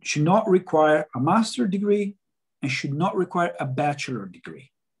 institutes should not require a master's degree and should not require a bachelor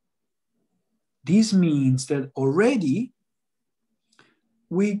degree. This means that already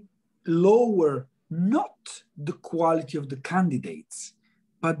we lower not the quality of the candidates,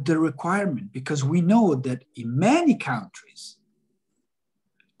 but the requirement, because we know that in many countries,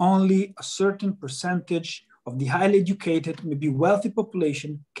 only a certain percentage of the highly educated, maybe wealthy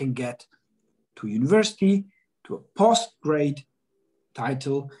population can get to university, to a postgrad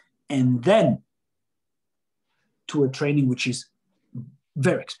title, and then to a training which is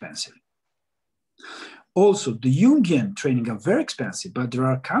very expensive. Also, the Jungian training are very expensive, but there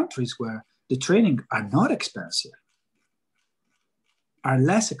are countries where the training are not expensive, are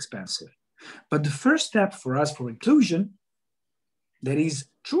less expensive. But the first step for us for inclusion that is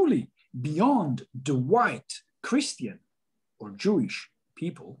truly beyond the white Christian or Jewish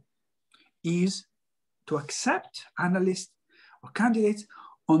people is to accept analysts or candidates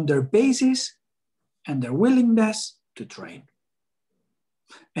on their basis and their willingness to train.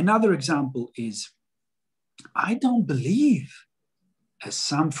 Another example is I don't believe, as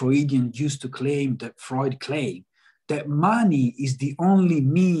some Freudians used to claim, that Freud claimed, that money is the only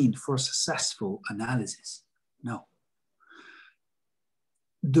mean for successful analysis. No.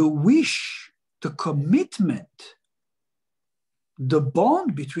 The wish, the commitment, the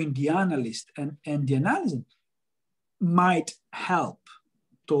bond between the analyst and the analysis might help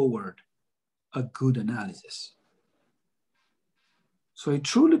toward a good analysis. So I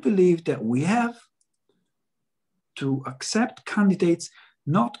truly believe that we have to accept candidates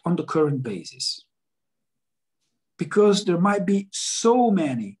not on the current basis, because there might be so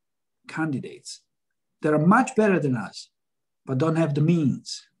many candidates that are much better than us, but don't have the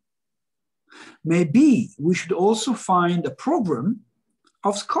means. Maybe we should also find a program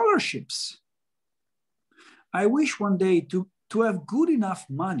of scholarships. I wish one day to have good enough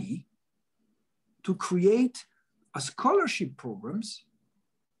money to create a scholarship programs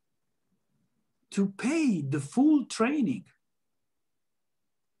to pay the full training.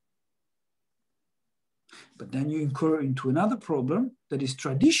 But then you incur into another problem that is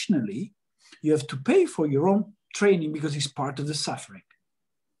traditionally you have to pay for your own training because it's part of the suffering.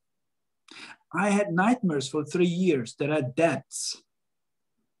 I had nightmares for 3 years that had debts,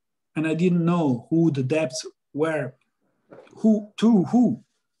 and I didn't know who the debts were, who,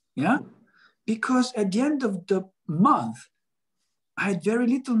 yeah? Because at the end of the month, I had very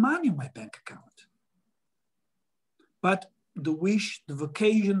little money in my bank account. But the wish, the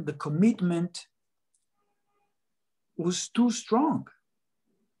vocation, the commitment was too strong.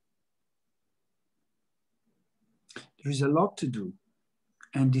 There is a lot to do,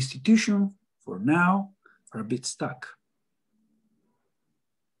 and the institution, for now, are a bit stuck.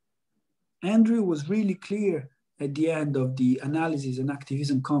 Andrew was really clear at the end of the Analysis and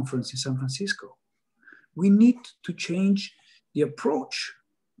Activism Conference in San Francisco. We need to change the approach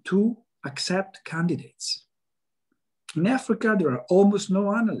to accept candidates. In Africa, there are almost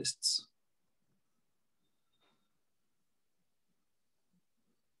no analysts.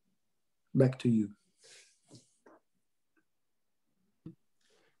 Back to you.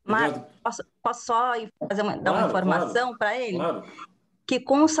 Marco, posso só dar uma informação para ele? Claro. Que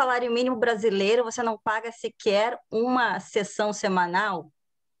com o salário mínimo brasileiro, você não paga sequer uma sessão semanal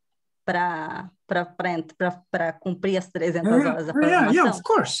para cumprir as 300 horas da programação? Yeah, of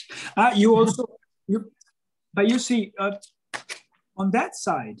course. You also, but you see, on that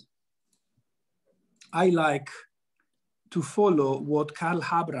side, I like to follow what Karl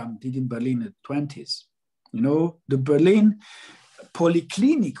Habram did in Berlin in the 20s. You know, the Berlin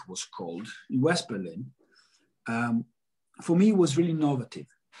Polyclinic was called in West Berlin. For me, it was really innovative.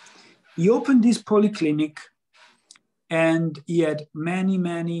 He opened this polyclinic and he had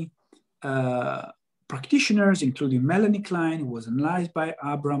many practitioners, including Melanie Klein, who was analyzed by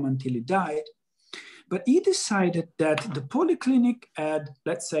Abram until he died. But he decided that the polyclinic had,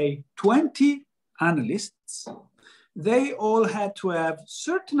 let's say, 20 analysts. They all had to have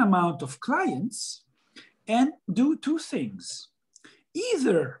certain amount of clients and do two things.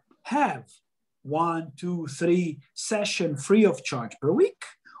 Either have 1, 2, 3 sessions free of charge per week,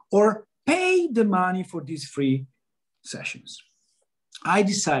 or pay the money for these free sessions. I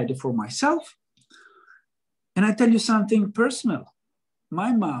decided for myself, and I tell you something personal.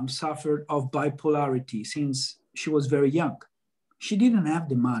 My mom suffered of bipolarity since she was very young. She didn't have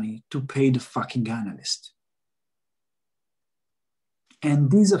the money to pay the fucking analyst.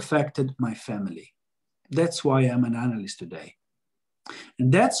 And this affected my family. That's why I'm an analyst today.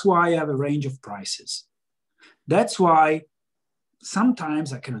 And that's why I have a range of prices. That's why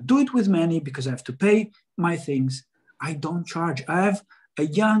sometimes I cannot do it with many because I have to pay my things. I don't charge. I have a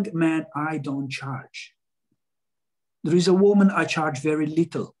young man, I don't charge. There is a woman, I charge very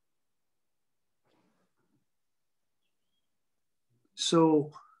little.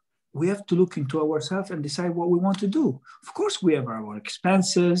 So we have to look into ourselves and decide what we want to do. Of course, we have our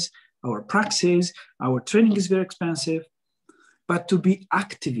expenses, our praxis, our training is very expensive. But to be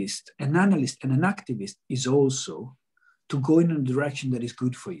activist, an analyst and an activist is also to go in a direction that is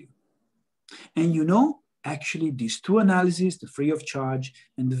good for you. And you know, actually these two analyses, the free of charge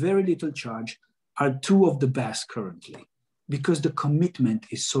and the very little charge, are two of the best currently because the commitment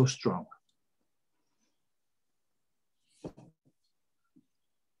is so strong.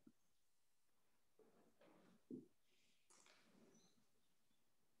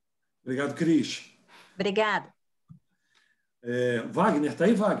 Obrigado, Cris. Obrigada. Wagner, tá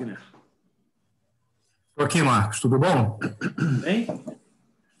aí, Wagner? Estou aqui, Marcos, tudo bom? Bem?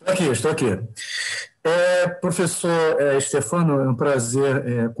 Estou aqui. Professor Stefano, é um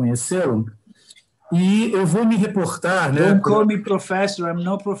prazer conhecê-lo. E eu vou me reportar, né? Don't call me professor, I'm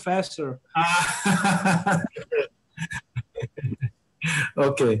no professor.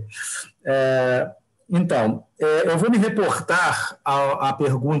 Ok. Então, eu vou me reportar à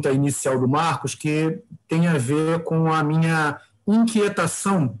pergunta inicial do Marcos, que tem a ver com a minha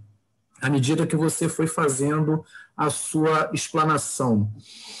inquietação à medida que você foi fazendo a sua explanação.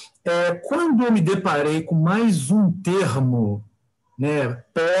 Quando eu me deparei com mais um termo, né,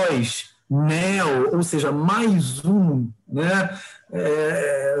 pós-neo, ou seja, mais um, né,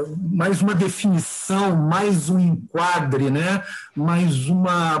 mais uma definição, mais um enquadre, né, mais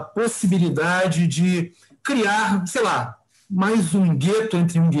uma possibilidade de criar, sei lá, mais um gueto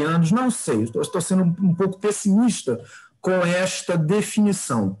entre junguianos, não sei, estou sendo um pouco pessimista com esta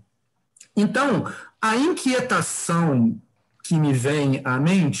definição. Então, a inquietação que me vem à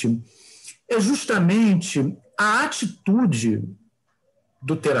mente é justamente a atitude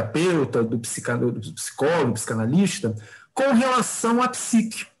do terapeuta, do psicólogo, do psicanalista, com relação à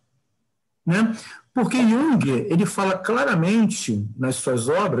psique. Né? Porque Jung ele fala claramente, nas suas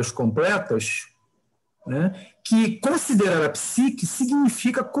obras completas, né, que considerar a psique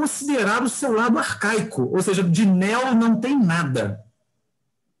significa considerar o seu lado arcaico, ou seja, de neo não tem nada.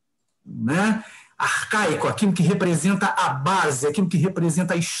 Né? Arcaico, aquilo que representa a base, aquilo que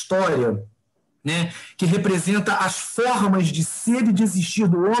representa a história, né? Que representa as formas de ser e de existir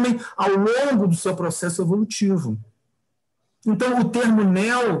do homem ao longo do seu processo evolutivo. Então, o termo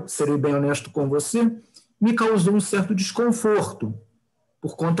neo, serei bem honesto com você, me causou um certo desconforto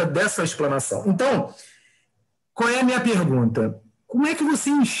por conta dessa explanação. Então, qual é a minha pergunta? Como é que você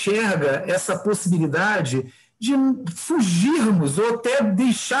enxerga essa possibilidade de fugirmos ou até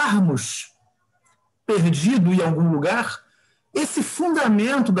deixarmos perdido em algum lugar esse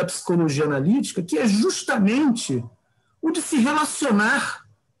fundamento da psicologia analítica, que é justamente o de se relacionar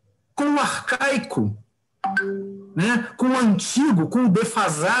com o arcaico, né? Com o antigo, com o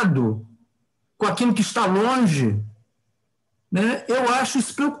defasado, com aquilo que está longe? Né? Eu acho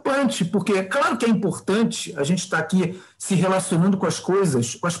isso preocupante, porque é claro que é importante a gente estar aqui se relacionando com as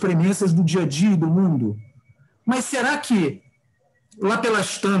coisas, com as premissas do dia a dia e do mundo. Mas será que, lá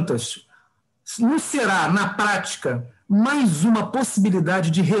pelas tantas, não será, na prática, mais uma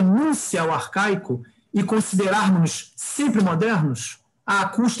possibilidade de renúncia ao arcaico e considerarmos sempre modernos, à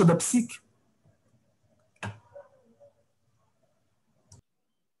custa da psique?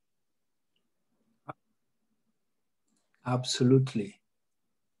 Absolutely.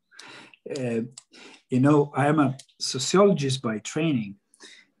 You know, I am a sociologist by training,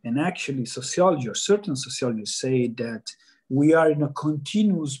 and actually sociology, or certain sociologists say that we are in a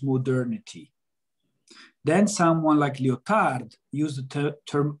continuous modernity. Then someone like Lyotard used the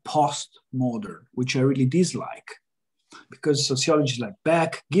term post-modern, which I really dislike, because sociologists like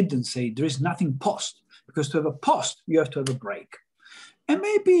Beck, Giddens say there is nothing post, because to have a post, you have to have a break. And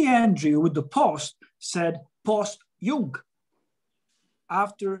maybe Andrew, with the post, said post-Jung,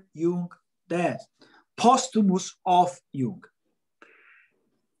 after Jung death, posthumous of Jung.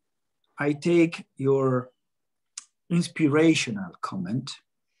 I take your inspirational comment.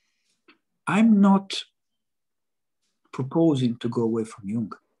 I'm not proposing to go away from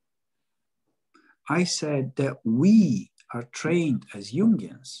Jung. I said that we are trained as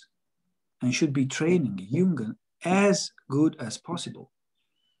Jungians and should be training Jungian as good as possible.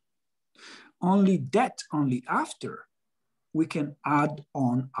 Only after we can add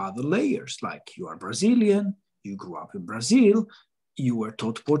on other layers, like you are Brazilian, you grew up in Brazil, you were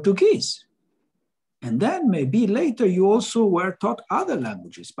taught Portuguese. And then maybe later you also were taught other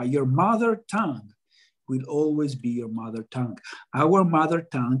languages, but your mother tongue will always be your mother tongue. Our mother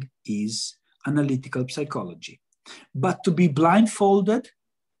tongue is analytical psychology. But to be blindfolded,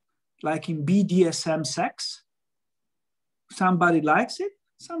 like in BDSM sex, somebody likes it,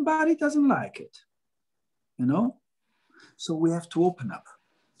 somebody doesn't like it, you know? So we have to open up.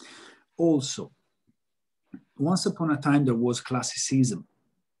 Also, once upon a time, there was classicism.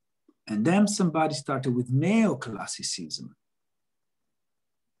 And then somebody started with neoclassicism.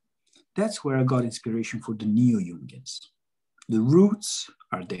 That's where I got inspiration for the neo-Jungians. The roots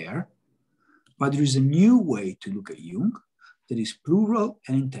are there, but there is a new way to look at Jung that is plural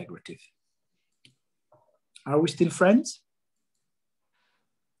and integrative. Are we still friends?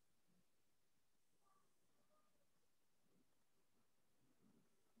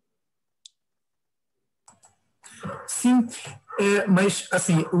 Sim, mas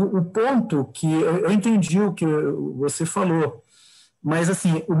assim, o ponto que eu entendi o que você falou, mas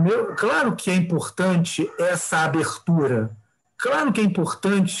assim, claro que é importante essa abertura, claro que é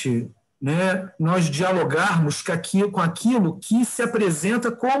importante, né, nós dialogarmos com aquilo que se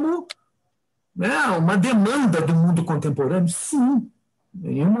apresenta como uma demanda do mundo contemporâneo? Sim.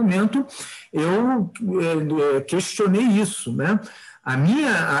 Em um momento, eu questionei isso, né?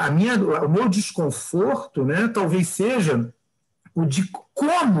 O meu desconforto, né, talvez seja o de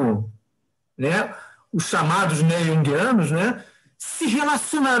como, né, os chamados neo-Jungianos, né, se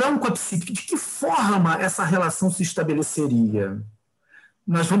relacionarão com a psique. De que forma essa relação se estabeleceria?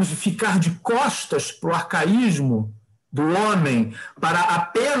 Nós vamos ficar de costas para o arcaísmo do homem, para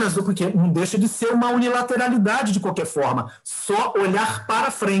apenas o que não deixa de ser uma unilateralidade de qualquer forma, só olhar para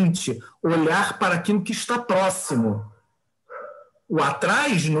frente, olhar para aquilo que está próximo. O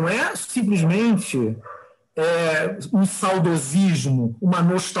atrás não é simplesmente um saudosismo, uma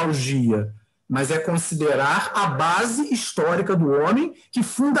nostalgia, mas é considerar a base histórica do homem que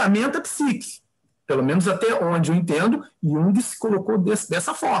fundamenta a psique. Pelo menos até onde eu entendo, Jung se colocou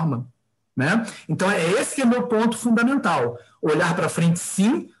dessa forma. Né? Então, esse que é meu ponto fundamental. Olhar para frente,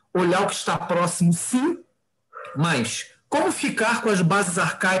 sim. Olhar o que está próximo, sim. Mas como ficar com as bases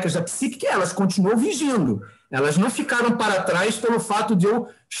arcaicas da psique? Que elas continuam vigindo. Elas não ficaram para trás pelo fato de eu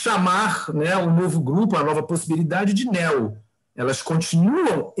chamar, né, um novo grupo, a nova possibilidade de neo. Elas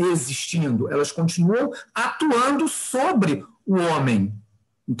continuam existindo. Elas continuam atuando sobre o homem.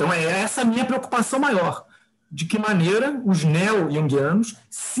 Então, é essa a minha preocupação maior. De que maneira os neo-jungianos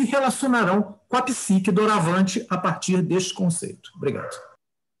se relacionarão com a psique doravante a partir deste conceito. Obrigado.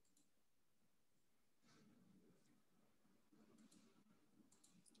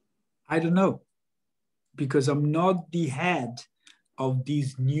 I don't know, because I'm not the head of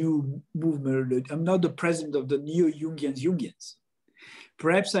this new movement. I'm not the president of the neo-Jungians.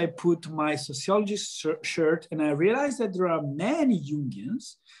 Perhaps I put my sociologist shirt and I realized that there are many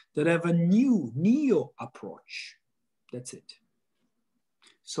Jungians that have a new neo approach. That's it.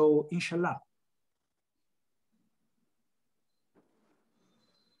 So, inshallah.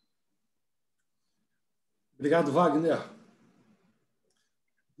 Obrigado, Wagner.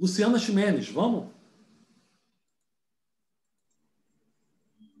 Luciana Ximenes, vamos?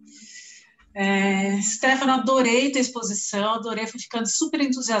 Stefano, adorei tua exposição, adorei, fui ficando super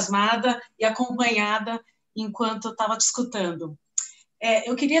entusiasmada e acompanhada enquanto eu estava te escutando.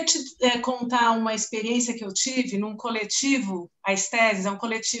 Eu queria te contar uma experiência que eu tive num coletivo, a Esteses, é um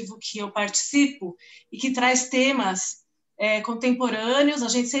coletivo que eu participo e que traz temas contemporâneos. A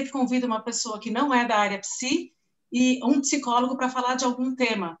gente sempre convida uma pessoa que não é da área psi e um psicólogo para falar de algum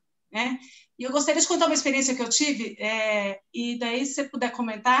tema, né? E eu gostaria de contar uma experiência que eu tive, e daí, se você puder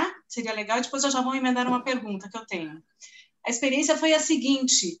comentar, seria legal, e depois eu já vou emendar uma pergunta que eu tenho. A experiência foi a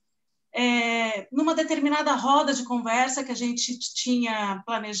seguinte: numa determinada roda de conversa que a gente tinha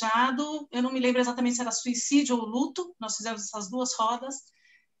planejado, eu não me lembro exatamente se era suicídio ou luto, nós fizemos essas duas rodas,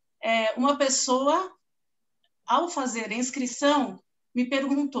 uma pessoa, ao fazer a inscrição, me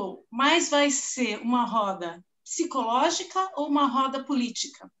perguntou, mas vai ser uma roda psicológica ou uma roda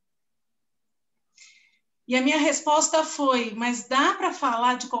política? E a minha resposta foi, mas dá para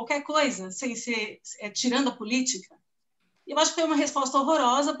falar de qualquer coisa, sem ser, tirando a política? E eu acho que foi uma resposta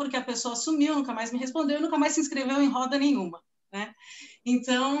horrorosa, porque a pessoa sumiu, nunca mais me respondeu e nunca mais se inscreveu em roda nenhuma, né?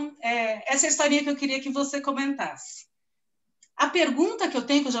 Então, essa é a historinha que eu queria que você comentasse. A pergunta que eu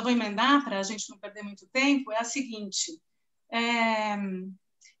tenho, que eu já vou emendar para a gente não perder muito tempo, é a seguinte.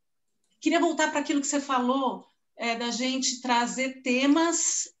 Queria voltar para aquilo que você falou, da gente trazer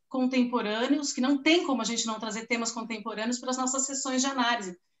temas contemporâneos, que não tem como a gente não trazer temas contemporâneos para as nossas sessões de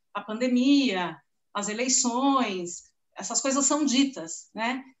análise. A pandemia, as eleições, essas coisas são ditas,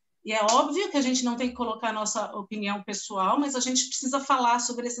 né? E é óbvio que a gente não tem que colocar a nossa opinião pessoal, mas a gente precisa falar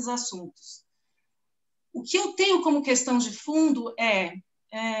sobre esses assuntos. O que eu tenho como questão de fundo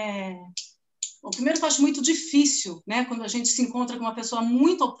o primeiro que eu acho muito difícil, né, quando a gente se encontra com uma pessoa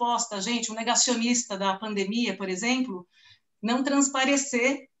muito oposta a gente, um negacionista da pandemia, por exemplo, não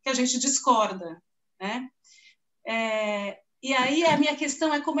transparecer que a gente discorda, né? E aí a minha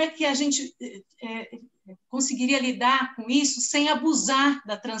questão é como é que a gente conseguiria lidar com isso sem abusar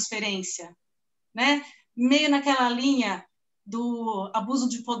da transferência, né? Meio naquela linha do abuso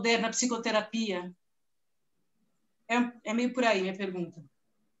de poder na psicoterapia. É meio por aí minha pergunta.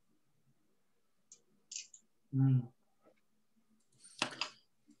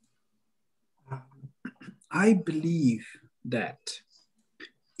 I believe that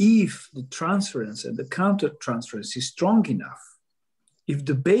if the transference and the counter-transference is strong enough, if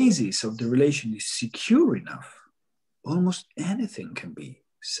the basis of the relation is secure enough, almost anything can be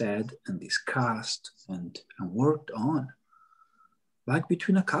said and discussed and worked on. Like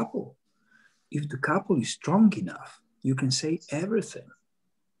between a couple. If the couple is strong enough, you can say everything.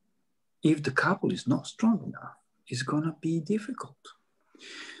 If the couple is not strong enough, it's going to be difficult.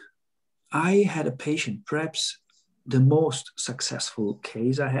 I had a patient, perhaps the most successful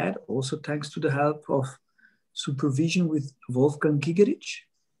case I had, also thanks to the help of supervision with Wolfgang Gigerich,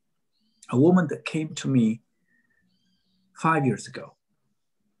 a woman that came to me 5 years ago.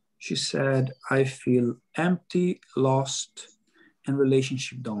 She said, I feel empty, lost, and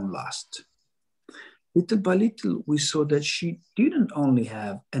relationship don't last. Little by little, we saw that she didn't only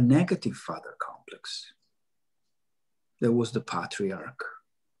have a negative father complex. There was the patriarch,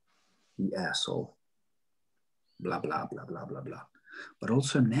 the asshole, blah, blah, blah, blah, blah, blah, but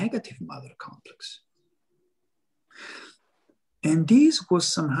also a negative mother complex. And this was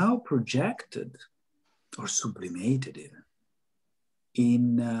somehow projected or sublimated even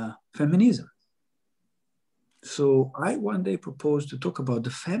in feminism. So I one day proposed to talk about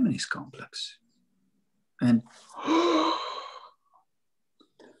the feminist complex. And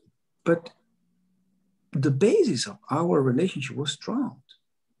but the basis of our relationship was strong.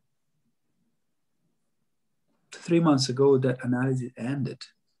 3 months ago, that analysis ended.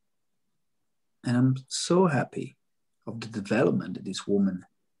 And I'm so happy of the development that this woman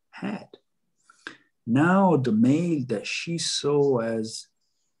had. Now the male that she saw as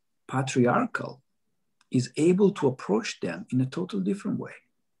patriarchal is able to approach them in a totally different way,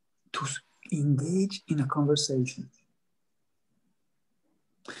 to engage in a conversation.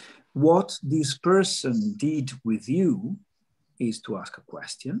 What this person did with you is to ask a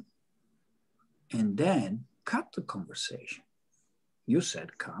question and then cut the conversation. You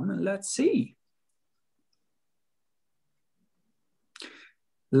said, come and let's see.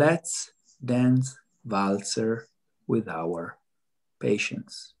 Let's dance valser with our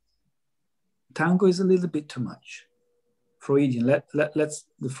patients. Tango is a little bit too much. Freudian, let's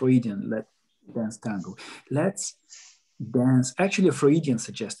the Freudian, let dance tango. Let's dance. Actually, a Freudian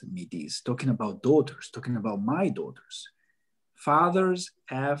suggested me this, talking about daughters, talking about my daughters. Fathers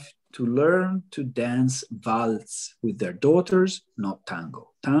have to learn to dance waltz with their daughters, not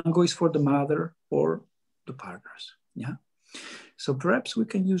tango. Tango is for the mother or the partners. Yeah. So perhaps we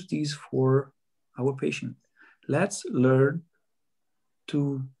can use these for our patient. Let's learn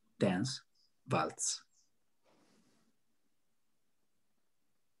to dance waltz.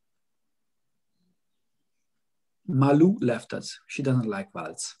 Malu left us. She doesn't like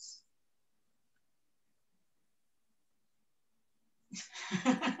waltz.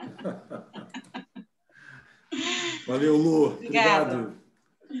 Valeu, Lu. Obrigado.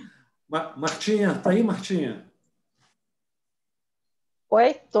 Martinha, tá aí, Martinha?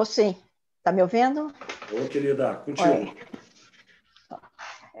 Oi, tô sim. Tá me ouvindo? Oi, querida, contigo. Oi.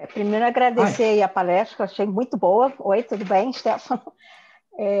 Primeiro agradecer aí a palestra, achei muito boa. Oi, tudo bem, Stefano?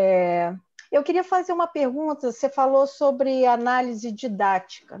 Eu queria fazer uma pergunta. Você falou sobre análise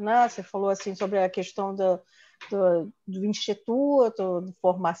didática, né? Você falou assim sobre a questão do instituto, de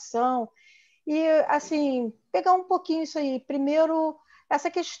formação. E, assim, pegar um pouquinho isso aí. Primeiro,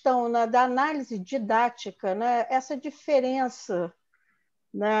 essa questão, né, da análise didática, né? Essa diferença,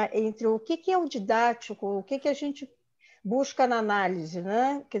 né, entre o que é o didático, o que a gente busca na análise,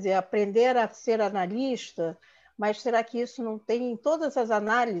 né? Quer dizer, aprender a ser analista, mas será que isso não tem em todas as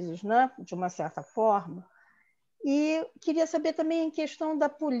análises, né? De uma certa forma? E queria saber também em questão da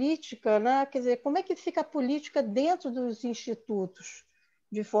política, né? Quer dizer, como é que fica a política dentro dos institutos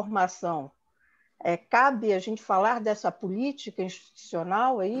de formação? Cabe a gente falar dessa política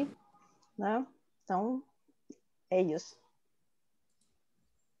institucional aí, né? Então, é isso.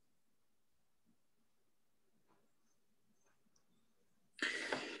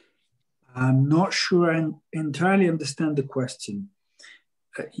 I'm not sure I entirely understand the question.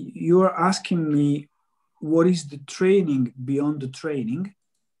 You are asking me what is the training beyond the training?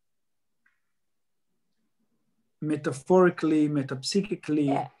 Metaphorically,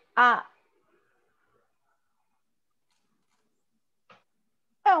 metapsychically?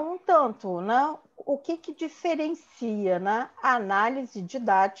 Um tanto, né? O que diferencia, né, a análise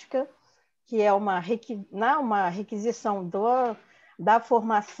didática, que é uma requisição da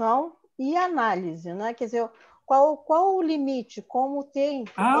formação, e análise, né? Quer dizer, qual o limite? Como tem?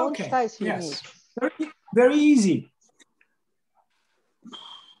 Onde está esse limite? Very easy.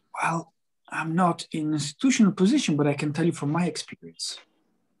 Well, I'm not in an institutional position, but I can tell you from my experience.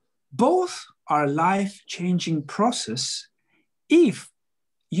 Both are life-changing process if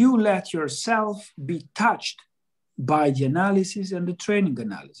you let yourself be touched by the analysis and the training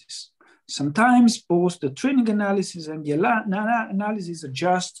analysis. Sometimes both the training analysis and the analysis are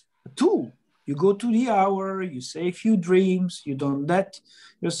just a tool. You go to the hour, you say a few dreams, you don't let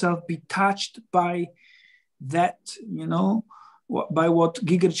yourself be touched by that, you know, by what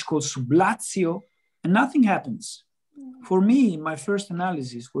Gigerich calls sublatio, and nothing happens. For me, my first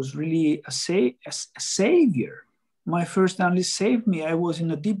analysis was really a savior. My first analysis saved me. I was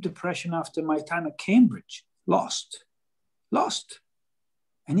in a deep depression after my time at Cambridge, lost.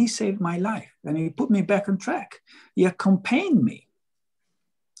 And he saved my life and he put me back on track. He accompanied me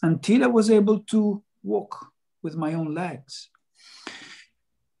until I was able to walk with my own legs.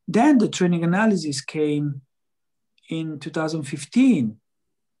 Then the training analysis came in 2015,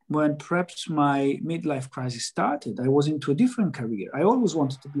 when perhaps my midlife crisis started. I was into a different career. I always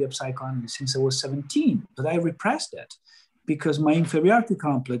wanted to be a psychoanalyst since I was 17, but I repressed that because my inferiority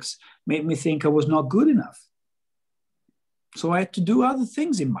complex made me think I was not good enough. So I had to do other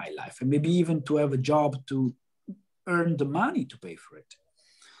things in my life, and maybe even to have a job to earn the money to pay for it.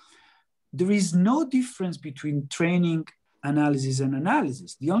 There is no difference between training analysis and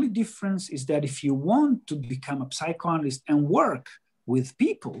analysis. The only difference is that if you want to become a psychoanalyst and work with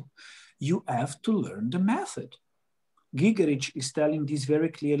people, you have to learn the method. Gigerich is telling this very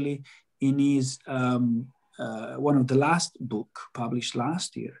clearly in his one of the last book published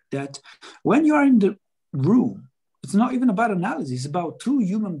last year, that when you are in the room, it's not even about analysis, it's about two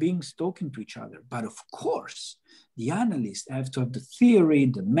human beings talking to each other. But of course, the analyst have to have the theory,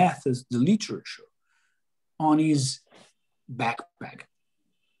 the methods, the literature on his backpack.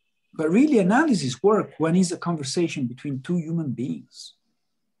 But really, analysis work when it's a conversation between two human beings.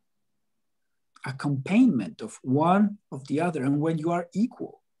 Accompaniment of one of the other, and when you are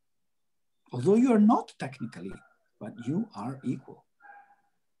equal. Although you are not technically, but you are equal.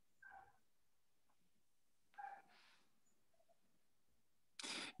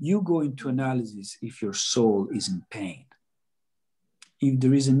 You go into analysis if your soul is in pain. If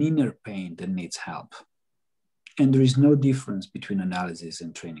there is an inner pain that needs help. And there is no difference between analysis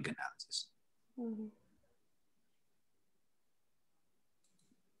and training analysis. Mm-hmm.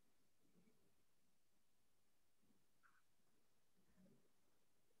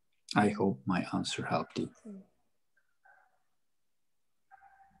 I hope my answer helped you.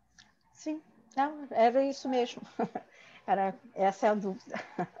 Sim, não, era isso mesmo. Essa é a dúvida.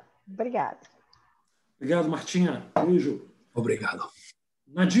 Obrigada. Obrigado, Martinha. Beijo. Obrigado.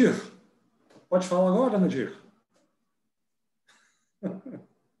 Nadir, pode falar agora, Nadir?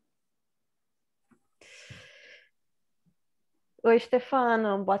 Oi,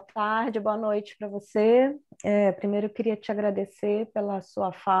 Stefano. Boa tarde, boa noite para você. Primeiro, eu queria te agradecer pela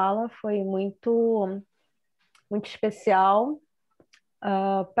sua fala. Foi muito especial.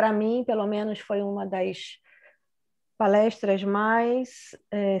 Para mim, pelo menos, foi uma das palestras mais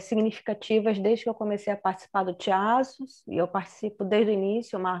significativas desde que eu comecei a participar do teatro, e eu participo desde o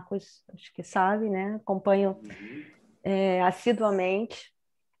início, o Marcos acho que sabe, né? Acompanho assiduamente.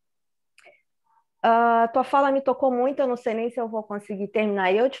 A tua fala me tocou muito, eu não sei nem se eu vou conseguir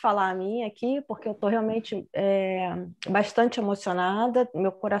terminar eu de falar a minha aqui, porque eu estou realmente bastante emocionada,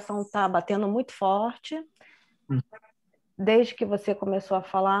 meu coração está batendo muito forte. Desde que você começou a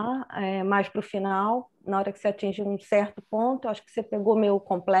falar, mais para o final, na hora que você atingiu um certo ponto, acho que você pegou meu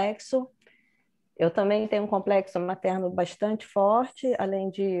complexo. Eu também tenho um complexo materno bastante forte, além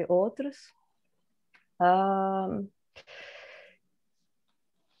de outros.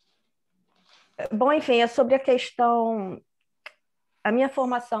 Bom, enfim, é sobre a questão... A minha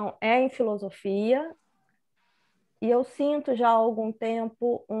formação é em filosofia, e eu sinto já há algum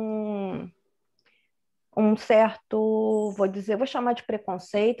tempo um certo, vou chamar de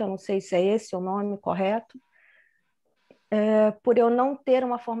preconceito, eu não sei se é esse o nome correto, por eu não ter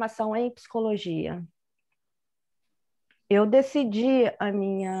uma formação em psicologia. Eu decidi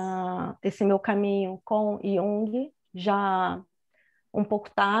esse meu caminho com Jung já um pouco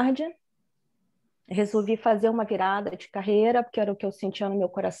tarde, resolvi fazer uma virada de carreira, porque era o que eu sentia no meu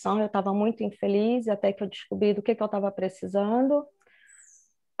coração, eu estava muito infeliz, até que eu descobri do que eu estava precisando.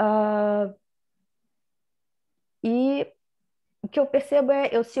 E o que eu percebo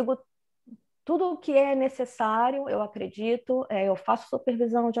eu sigo tudo o que é necessário, eu acredito, eu faço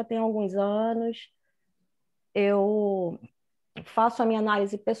supervisão já tem alguns anos, eu faço a minha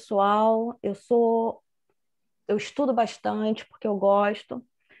análise pessoal, eu estudo bastante porque eu gosto,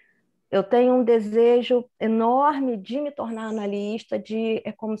 eu tenho um desejo enorme de me tornar analista,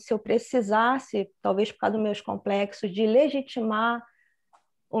 é como se eu precisasse, talvez por causa dos meus complexos, de legitimar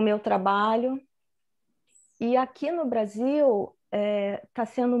o meu trabalho. E aqui no Brasil está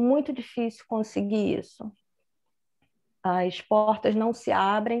sendo muito difícil conseguir isso. As portas não se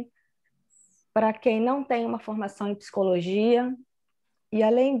abrem para quem não tem uma formação em psicologia. E,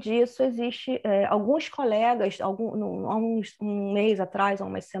 além disso, existe alguns colegas, um mês atrás,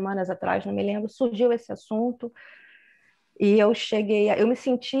 umas semanas atrás, não me lembro, surgiu esse assunto, e eu me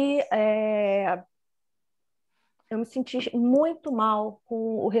senti eu me senti muito mal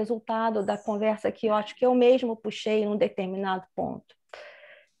com o resultado da conversa que eu acho que eu mesmo puxei em um determinado ponto.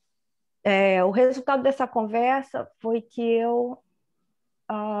 O resultado dessa conversa foi que eu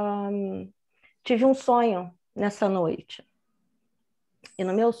tive um sonho nessa noite. E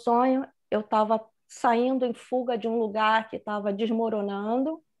no meu sonho, eu estava saindo em fuga de um lugar que estava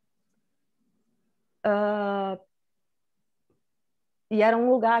desmoronando. E era um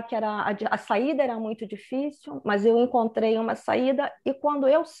lugar que a saída era muito difícil, mas eu encontrei uma saída. E quando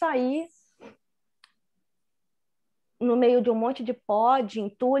eu saí, no meio de um monte de pó, de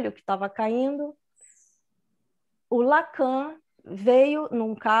entulho que estava caindo, o Lacan veio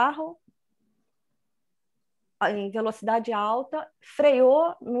num carro em velocidade alta,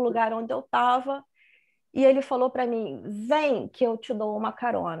 freou no lugar onde eu estava e ele falou para mim: vem que eu te dou uma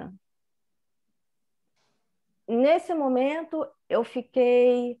carona. Nesse momento, eu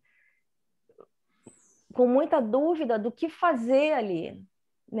fiquei com muita dúvida do que fazer ali,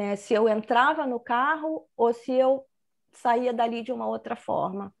 né? Se eu entrava no carro ou se eu saía dali de uma outra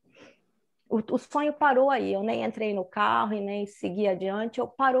forma. O sonho parou aí, eu nem entrei no carro e nem segui adiante,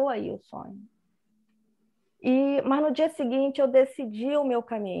 parou aí o sonho. Mas no dia seguinte eu decidi o meu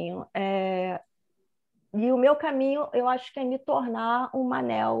caminho. E o meu caminho, eu acho que é me tornar uma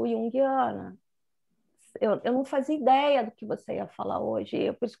neo-Jungiana. Eu não fazia ideia do que você ia falar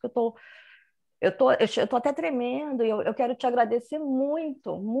hoje, por isso que eu tô até tremendo, e eu quero te agradecer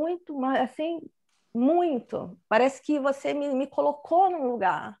muito, muito, mas assim, muito. Parece que você me colocou num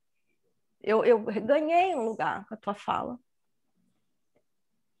lugar. Eu ganhei um lugar com a tua fala.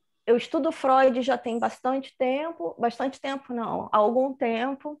 Eu estudo Freud já tem bastante tempo não, há algum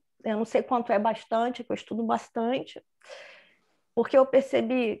tempo, eu não sei quanto é bastante, que eu estudo bastante, porque eu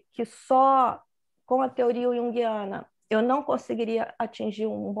percebi que só com a teoria junguiana eu não conseguiria atingir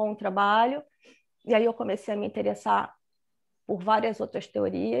um bom trabalho, e aí eu comecei a me interessar por várias outras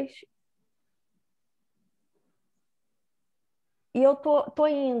teorias. E eu tô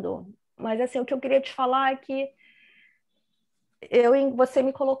indo, mas assim, o que eu queria te falar é que você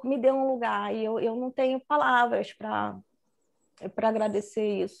me deu um lugar, e eu não tenho palavras para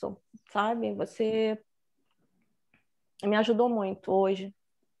agradecer isso, sabe? Você me ajudou muito hoje.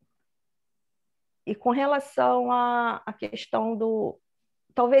 E com relação à questão do...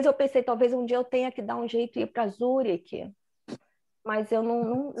 Talvez eu pensei, talvez um dia eu tenha que dar um jeito de ir para Zurique, mas eu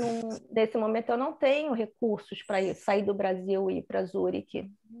nesse momento eu não tenho recursos para sair do Brasil e ir para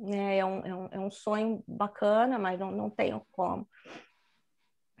Zurique. É um sonho bacana, mas não tenho como.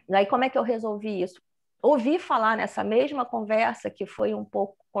 Daí como é que eu resolvi isso? Ouvi falar nessa mesma conversa, que foi um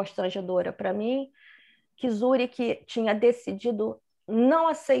pouco constrangedora para mim, que Zurique tinha decidido não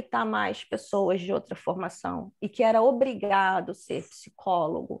aceitar mais pessoas de outra formação e que era obrigado a ser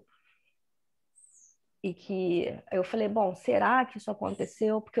psicólogo. E que eu falei, bom, será que isso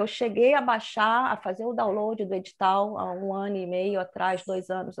aconteceu? Porque eu cheguei a baixar, a fazer o download do edital há 1 ano e meio atrás, 2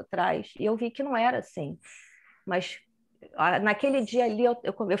 anos atrás, e eu vi que não era assim. Mas naquele dia ali,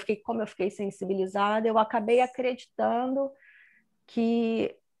 como eu fiquei sensibilizada, eu acabei acreditando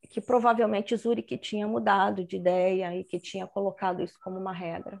que provavelmente Zurique tinha mudado de ideia e que tinha colocado isso como uma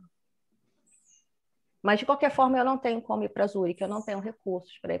regra. Mas, de qualquer forma, eu não tenho como ir para Zurique, eu não tenho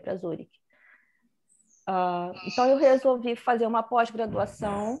recursos para ir para Zurique. Então, eu resolvi fazer uma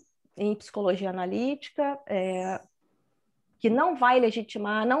pós-graduação em psicologia analítica, que não vai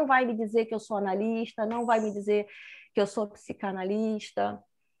legitimar, não vai me dizer que eu sou analista, não vai me dizer que eu sou psicanalista.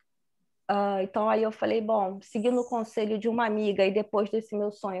 Então, aí eu falei, bom, seguindo o conselho de uma amiga e depois desse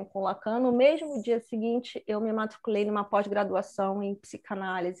meu sonho com Lacan, no mesmo dia seguinte, eu me matriculei numa pós-graduação em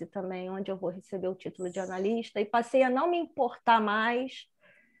psicanálise também, onde eu vou receber o título de analista, e passei a não me importar mais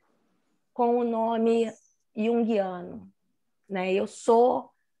com o nome junguiano, né? Eu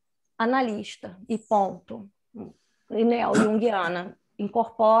sou analista e ponto. E neo-junguiana.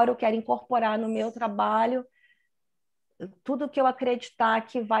 Quero incorporar no meu trabalho tudo que eu acreditar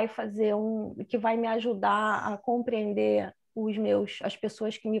que vai que vai me ajudar a compreender as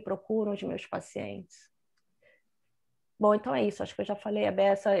pessoas que me procuram, os meus pacientes. Bom, então é isso. Acho que eu já falei a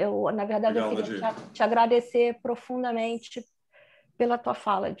beça. Na verdade, eu queria te agradecer profundamente pela tua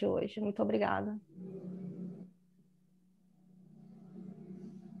fala de hoje. Muito obrigada.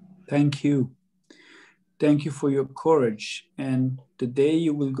 Thank you. Thank you for your courage. And the day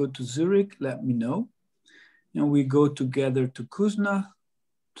you will go to Zurich, let me know. And we go together to Kuznach,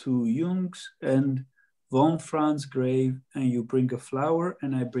 to Jung's and von Franz's grave, and you bring a flower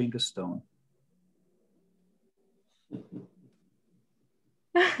and I bring a stone.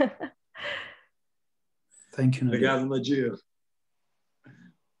 Thank you, Nadir. Obrigado, Nadir.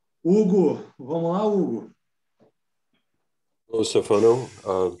 Hugo, vamos lá, Hugo. Hello, Stefano.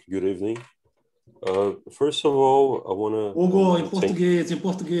 Good evening. First of all, I want to... Hugo, em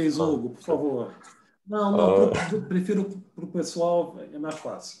português, Hugo, por favor. Não, prefiro para o pessoal, é mais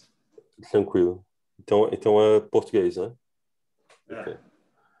fácil. Tranquilo. Então é português, né? É. Okay.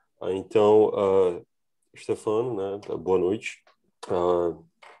 Então, Stefano, né, boa noite. Eu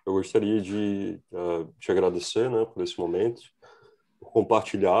gostaria de te agradecer, né, por esse momento, por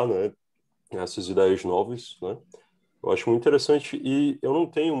compartilhar, né, essas ideias novas, né? Eu acho muito interessante e eu não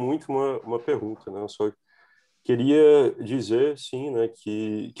tenho muito uma pergunta, né? Eu só queria dizer, sim, né,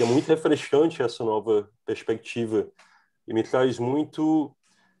 que é muito refrescante essa nova perspectiva e me traz muito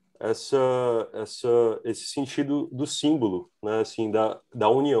esse sentido do símbolo, né, assim, da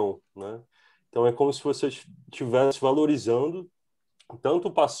união, né? Então é como se você estivesse valorizando tanto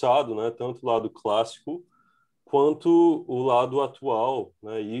o passado, né, tanto o lado clássico quanto o lado atual,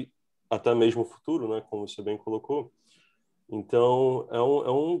 né, e até mesmo o futuro, né, como você bem colocou. Então,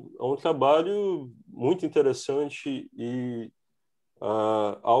 é um trabalho muito interessante e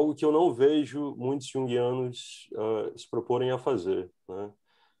algo que eu não vejo muitos junguianos se proporem a fazer, né?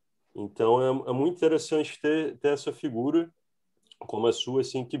 Então, é muito interessante ter essa figura como a sua,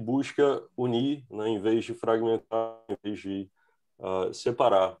 assim, que busca unir, né, em vez de fragmentar, em vez de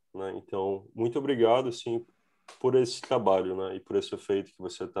separar, né? Então, muito obrigado, assim, por esse trabalho, né, e por esse efeito que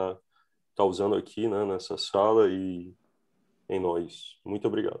você tá usando aqui, né, nessa sala e em nós. Muito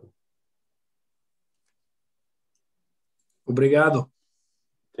obrigado. Obrigado.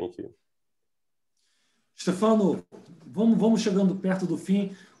 Thank you. Stefano, vamos chegando perto do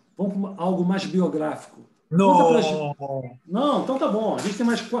fim. Vamos para algo mais biográfico. Não. Não, então tá bom. A gente tem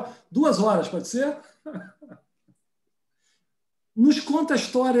mais 2 horas, pode ser? Nos conta a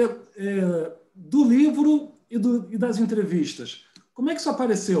história do livro e das entrevistas. Como é que isso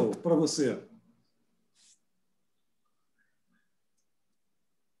apareceu para você?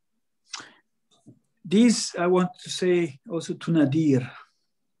 This I want to say also to Nadir.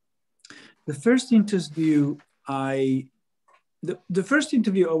 The first interview I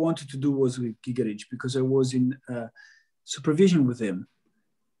wanted to do was with Gigerich because I was in supervision with him.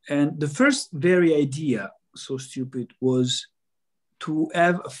 And the first very idea, so stupid, was to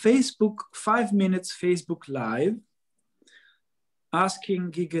have a 5 minutes Facebook Live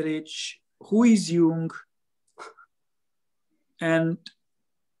asking Gigerich, who is Jung and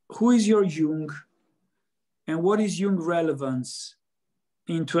who is your Jung and what is Jung relevance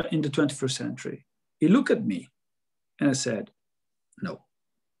in the 21st century? He looked at me and I said, no,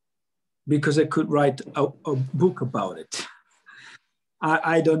 because I could write a book about it.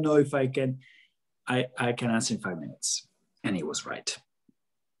 I don't know if I can answer in 5 minutes. And he was right.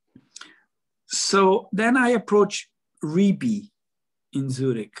 So then I approached Ribi in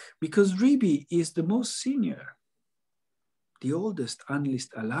Zurich because Ribi is the most senior, the oldest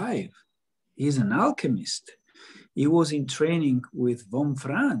analyst alive. He's an alchemist. He was in training with von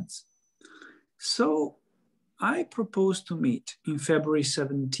Franz. So I proposed to meet in February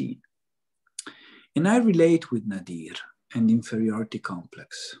 17. And I relate with Nadir and the inferiority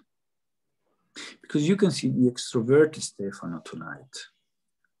complex. Because you can see the extroverted Stefano tonight.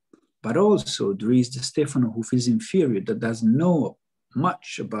 But also there is the Stefano who feels inferior, that doesn't know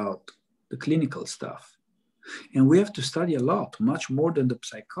much about the clinical stuff. And we have to study a lot, much more than the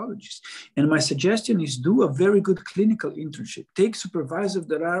psychologists. And my suggestion is do a very good clinical internship. Take supervisors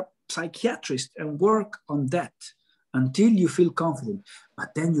that are psychiatrists and work on that until you feel confident.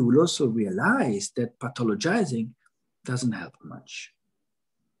 But then you will also realize that pathologizing doesn't help much.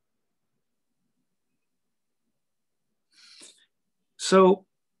 So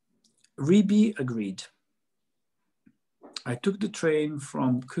Ribi agreed. I took the train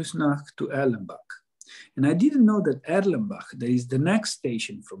from Küsnacht to Erlenbach. And I didn't know that Erlenbach, that is the next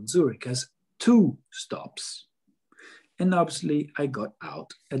station from Zurich, has 2 stops. And obviously I got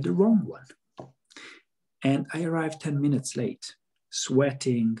out at the wrong one. And I arrived 10 minutes late,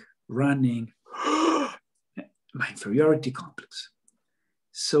 sweating, running, my inferiority complex.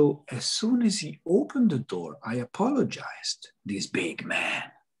 So as soon as he opened the door, I apologized, this big man.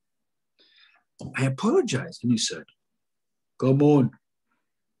 I apologized and he said, come on,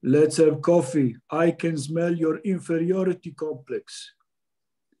 let's have coffee. I can smell your inferiority complex.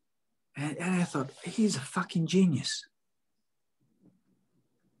 And I thought, he's a fucking genius.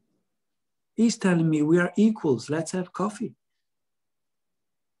 He's telling me we are equals. Let's have coffee.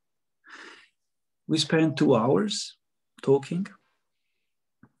 We spent 2 hours talking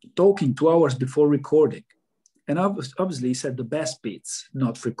 2 hours before recording. And obviously he said the best bits,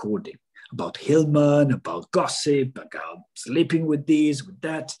 not recording, about Hillman, about gossip, about sleeping with this, with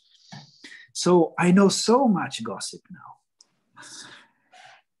that. So I know so much gossip now.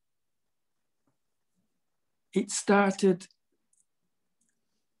 It started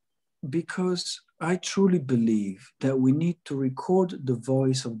because I truly believe that we need to record the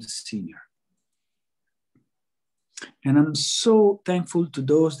voice of the senior. And I'm so thankful to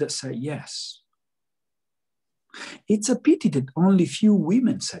those that said yes. It's a pity that only few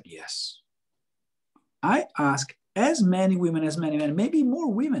women said yes. I ask as many women as many men, maybe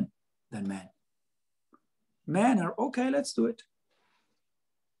more women than men. Men are, okay, let's do it.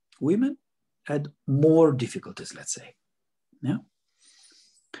 Women had more difficulties, let's say. Yeah.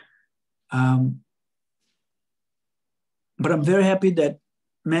 But I'm very happy that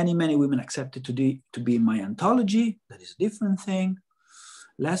many women accepted to be in my anthology. That is a different thing,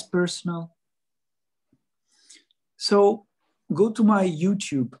 less personal. So go to my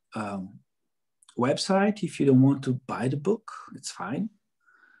YouTube website if you don't want to buy the book, it's fine.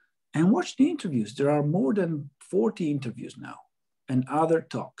 And watch the interviews. There are more than 40 interviews now and other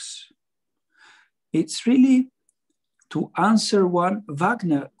talks. It's really to answer one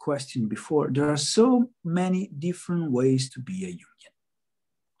Wagner question before. There are so many different ways to be a Jungian,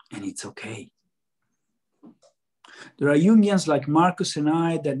 and it's okay. There are Jungians like Marcus and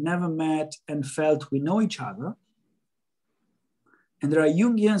I that never met and felt we know each other. And there are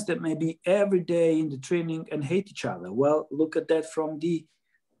Jungians that may be every day in the training and hate each other. Well, look at that from the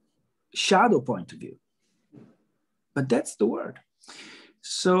shadow point of view. But that's the word.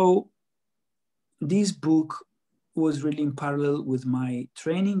 So this book was really in parallel with my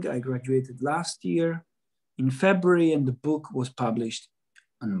training. I graduated last year in February, and the book was published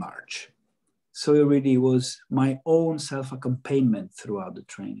in March. So it really was my own self-accompaniment throughout the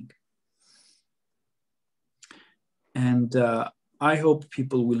training. And I hope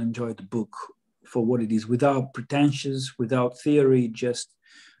people will enjoy the book for what it is, without pretensions, without theory, just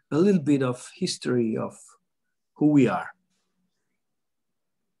a little bit of history of who we are.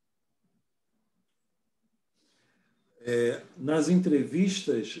 Nas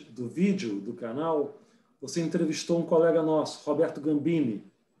entrevistas do vídeo do canal, você entrevistou um colega nosso, Roberto Gambini,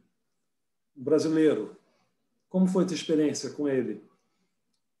 um brasileiro. Como foi a tua experiência com ele?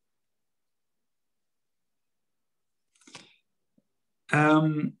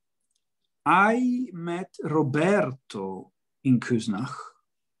 I met Roberto in Küsnach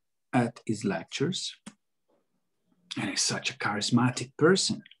at his lectures, and he's such a charismatic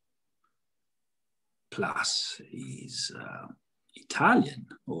person. Plus, he's Italian,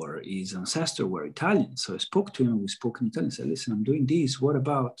 or his ancestors were Italian. So I spoke to him, we spoke in Italian, I said, listen, I'm doing this, what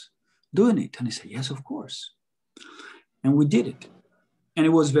about doing it? And he said, yes, of course. And we did it. And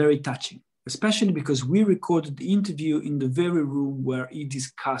it was very touching, especially because we recorded the interview in the very room where he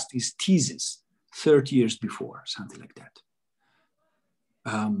discussed his thesis 30 years before, something like that.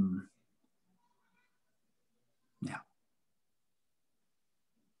 Yeah.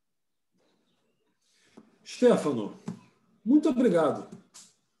 Stefano, muito obrigado.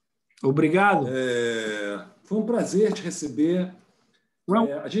 Obrigado. Foi um prazer te receber.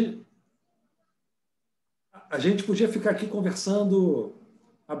 A gente podia ficar aqui conversando,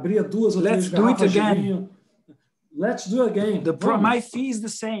 abria 2 ou 3 garrafas de vinho. Let's do it again. My fee is the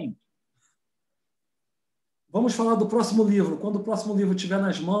same. Vamos falar do próximo livro. Quando o próximo livro estiver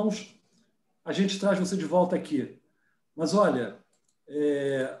nas mãos, a gente traz você de volta aqui. Mas olha,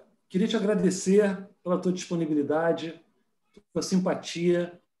 queria te agradecer pela tua disponibilidade, tua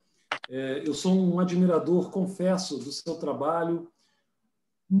simpatia. Eu sou um admirador, confesso, do seu trabalho.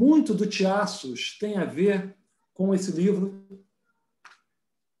 Muito do Tiassos tem a ver com esse livro.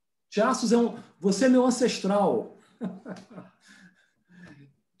 Tiassos você é meu ancestral.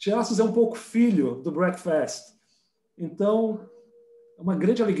 Tiassos é um pouco filho do Breakfast. Então, é uma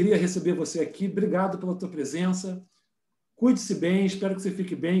grande alegria receber você aqui. Obrigado pela tua presença. Cuide-se bem, espero que você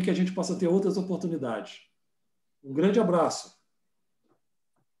fique bem e que a gente possa ter outras oportunidades. Um grande abraço.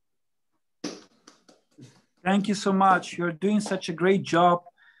 Thank you so much. You're doing such a great job.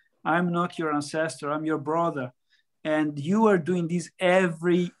 I'm not your ancestor, I'm your brother. And you are doing this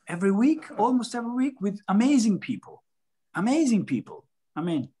every week, almost every week, with amazing people. Amazing people. I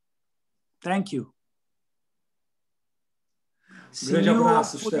mean, thank you. Grande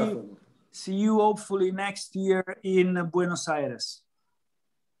abraço, Stefano. See you hopefully next year in Buenos Aires.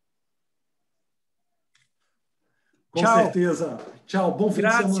 Com certeza. Tchau, bom fim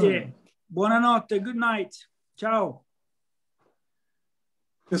de semana. Buonanotte, good night. Tchau.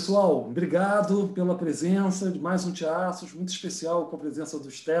 Pessoal, obrigado pela presença de mais um Tiassos, muito especial com a presença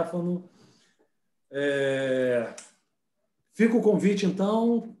do Stefano. Fica o convite,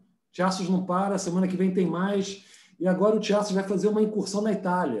 então. Tiassos não para, semana que vem tem mais. E agora o Tiassos vai fazer uma incursão na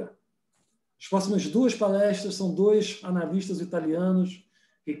Itália. As próximas 2 palestras são 2 analistas italianos,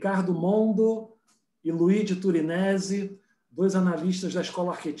 Riccardo Mondo e Luigi Turinese, 2 analistas da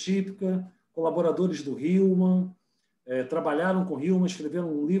escola arquetípica, colaboradores do Hillman, trabalharam com Hillman,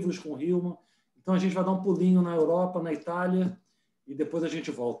 escreveram livros com Hillman. Então, a gente vai dar um pulinho na Europa, na Itália, e depois a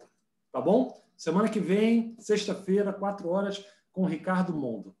gente volta. Tá bom? Semana que vem, sexta-feira, 4 horas, com o Riccardo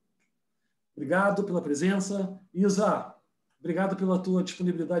Mondo. Obrigado pela presença. Isa, obrigado pela tua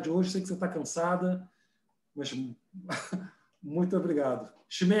disponibilidade hoje. Sei que você está cansada, mas muito obrigado.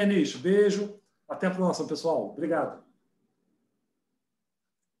 Ximenes, beijo. Até a próxima, pessoal. Obrigado.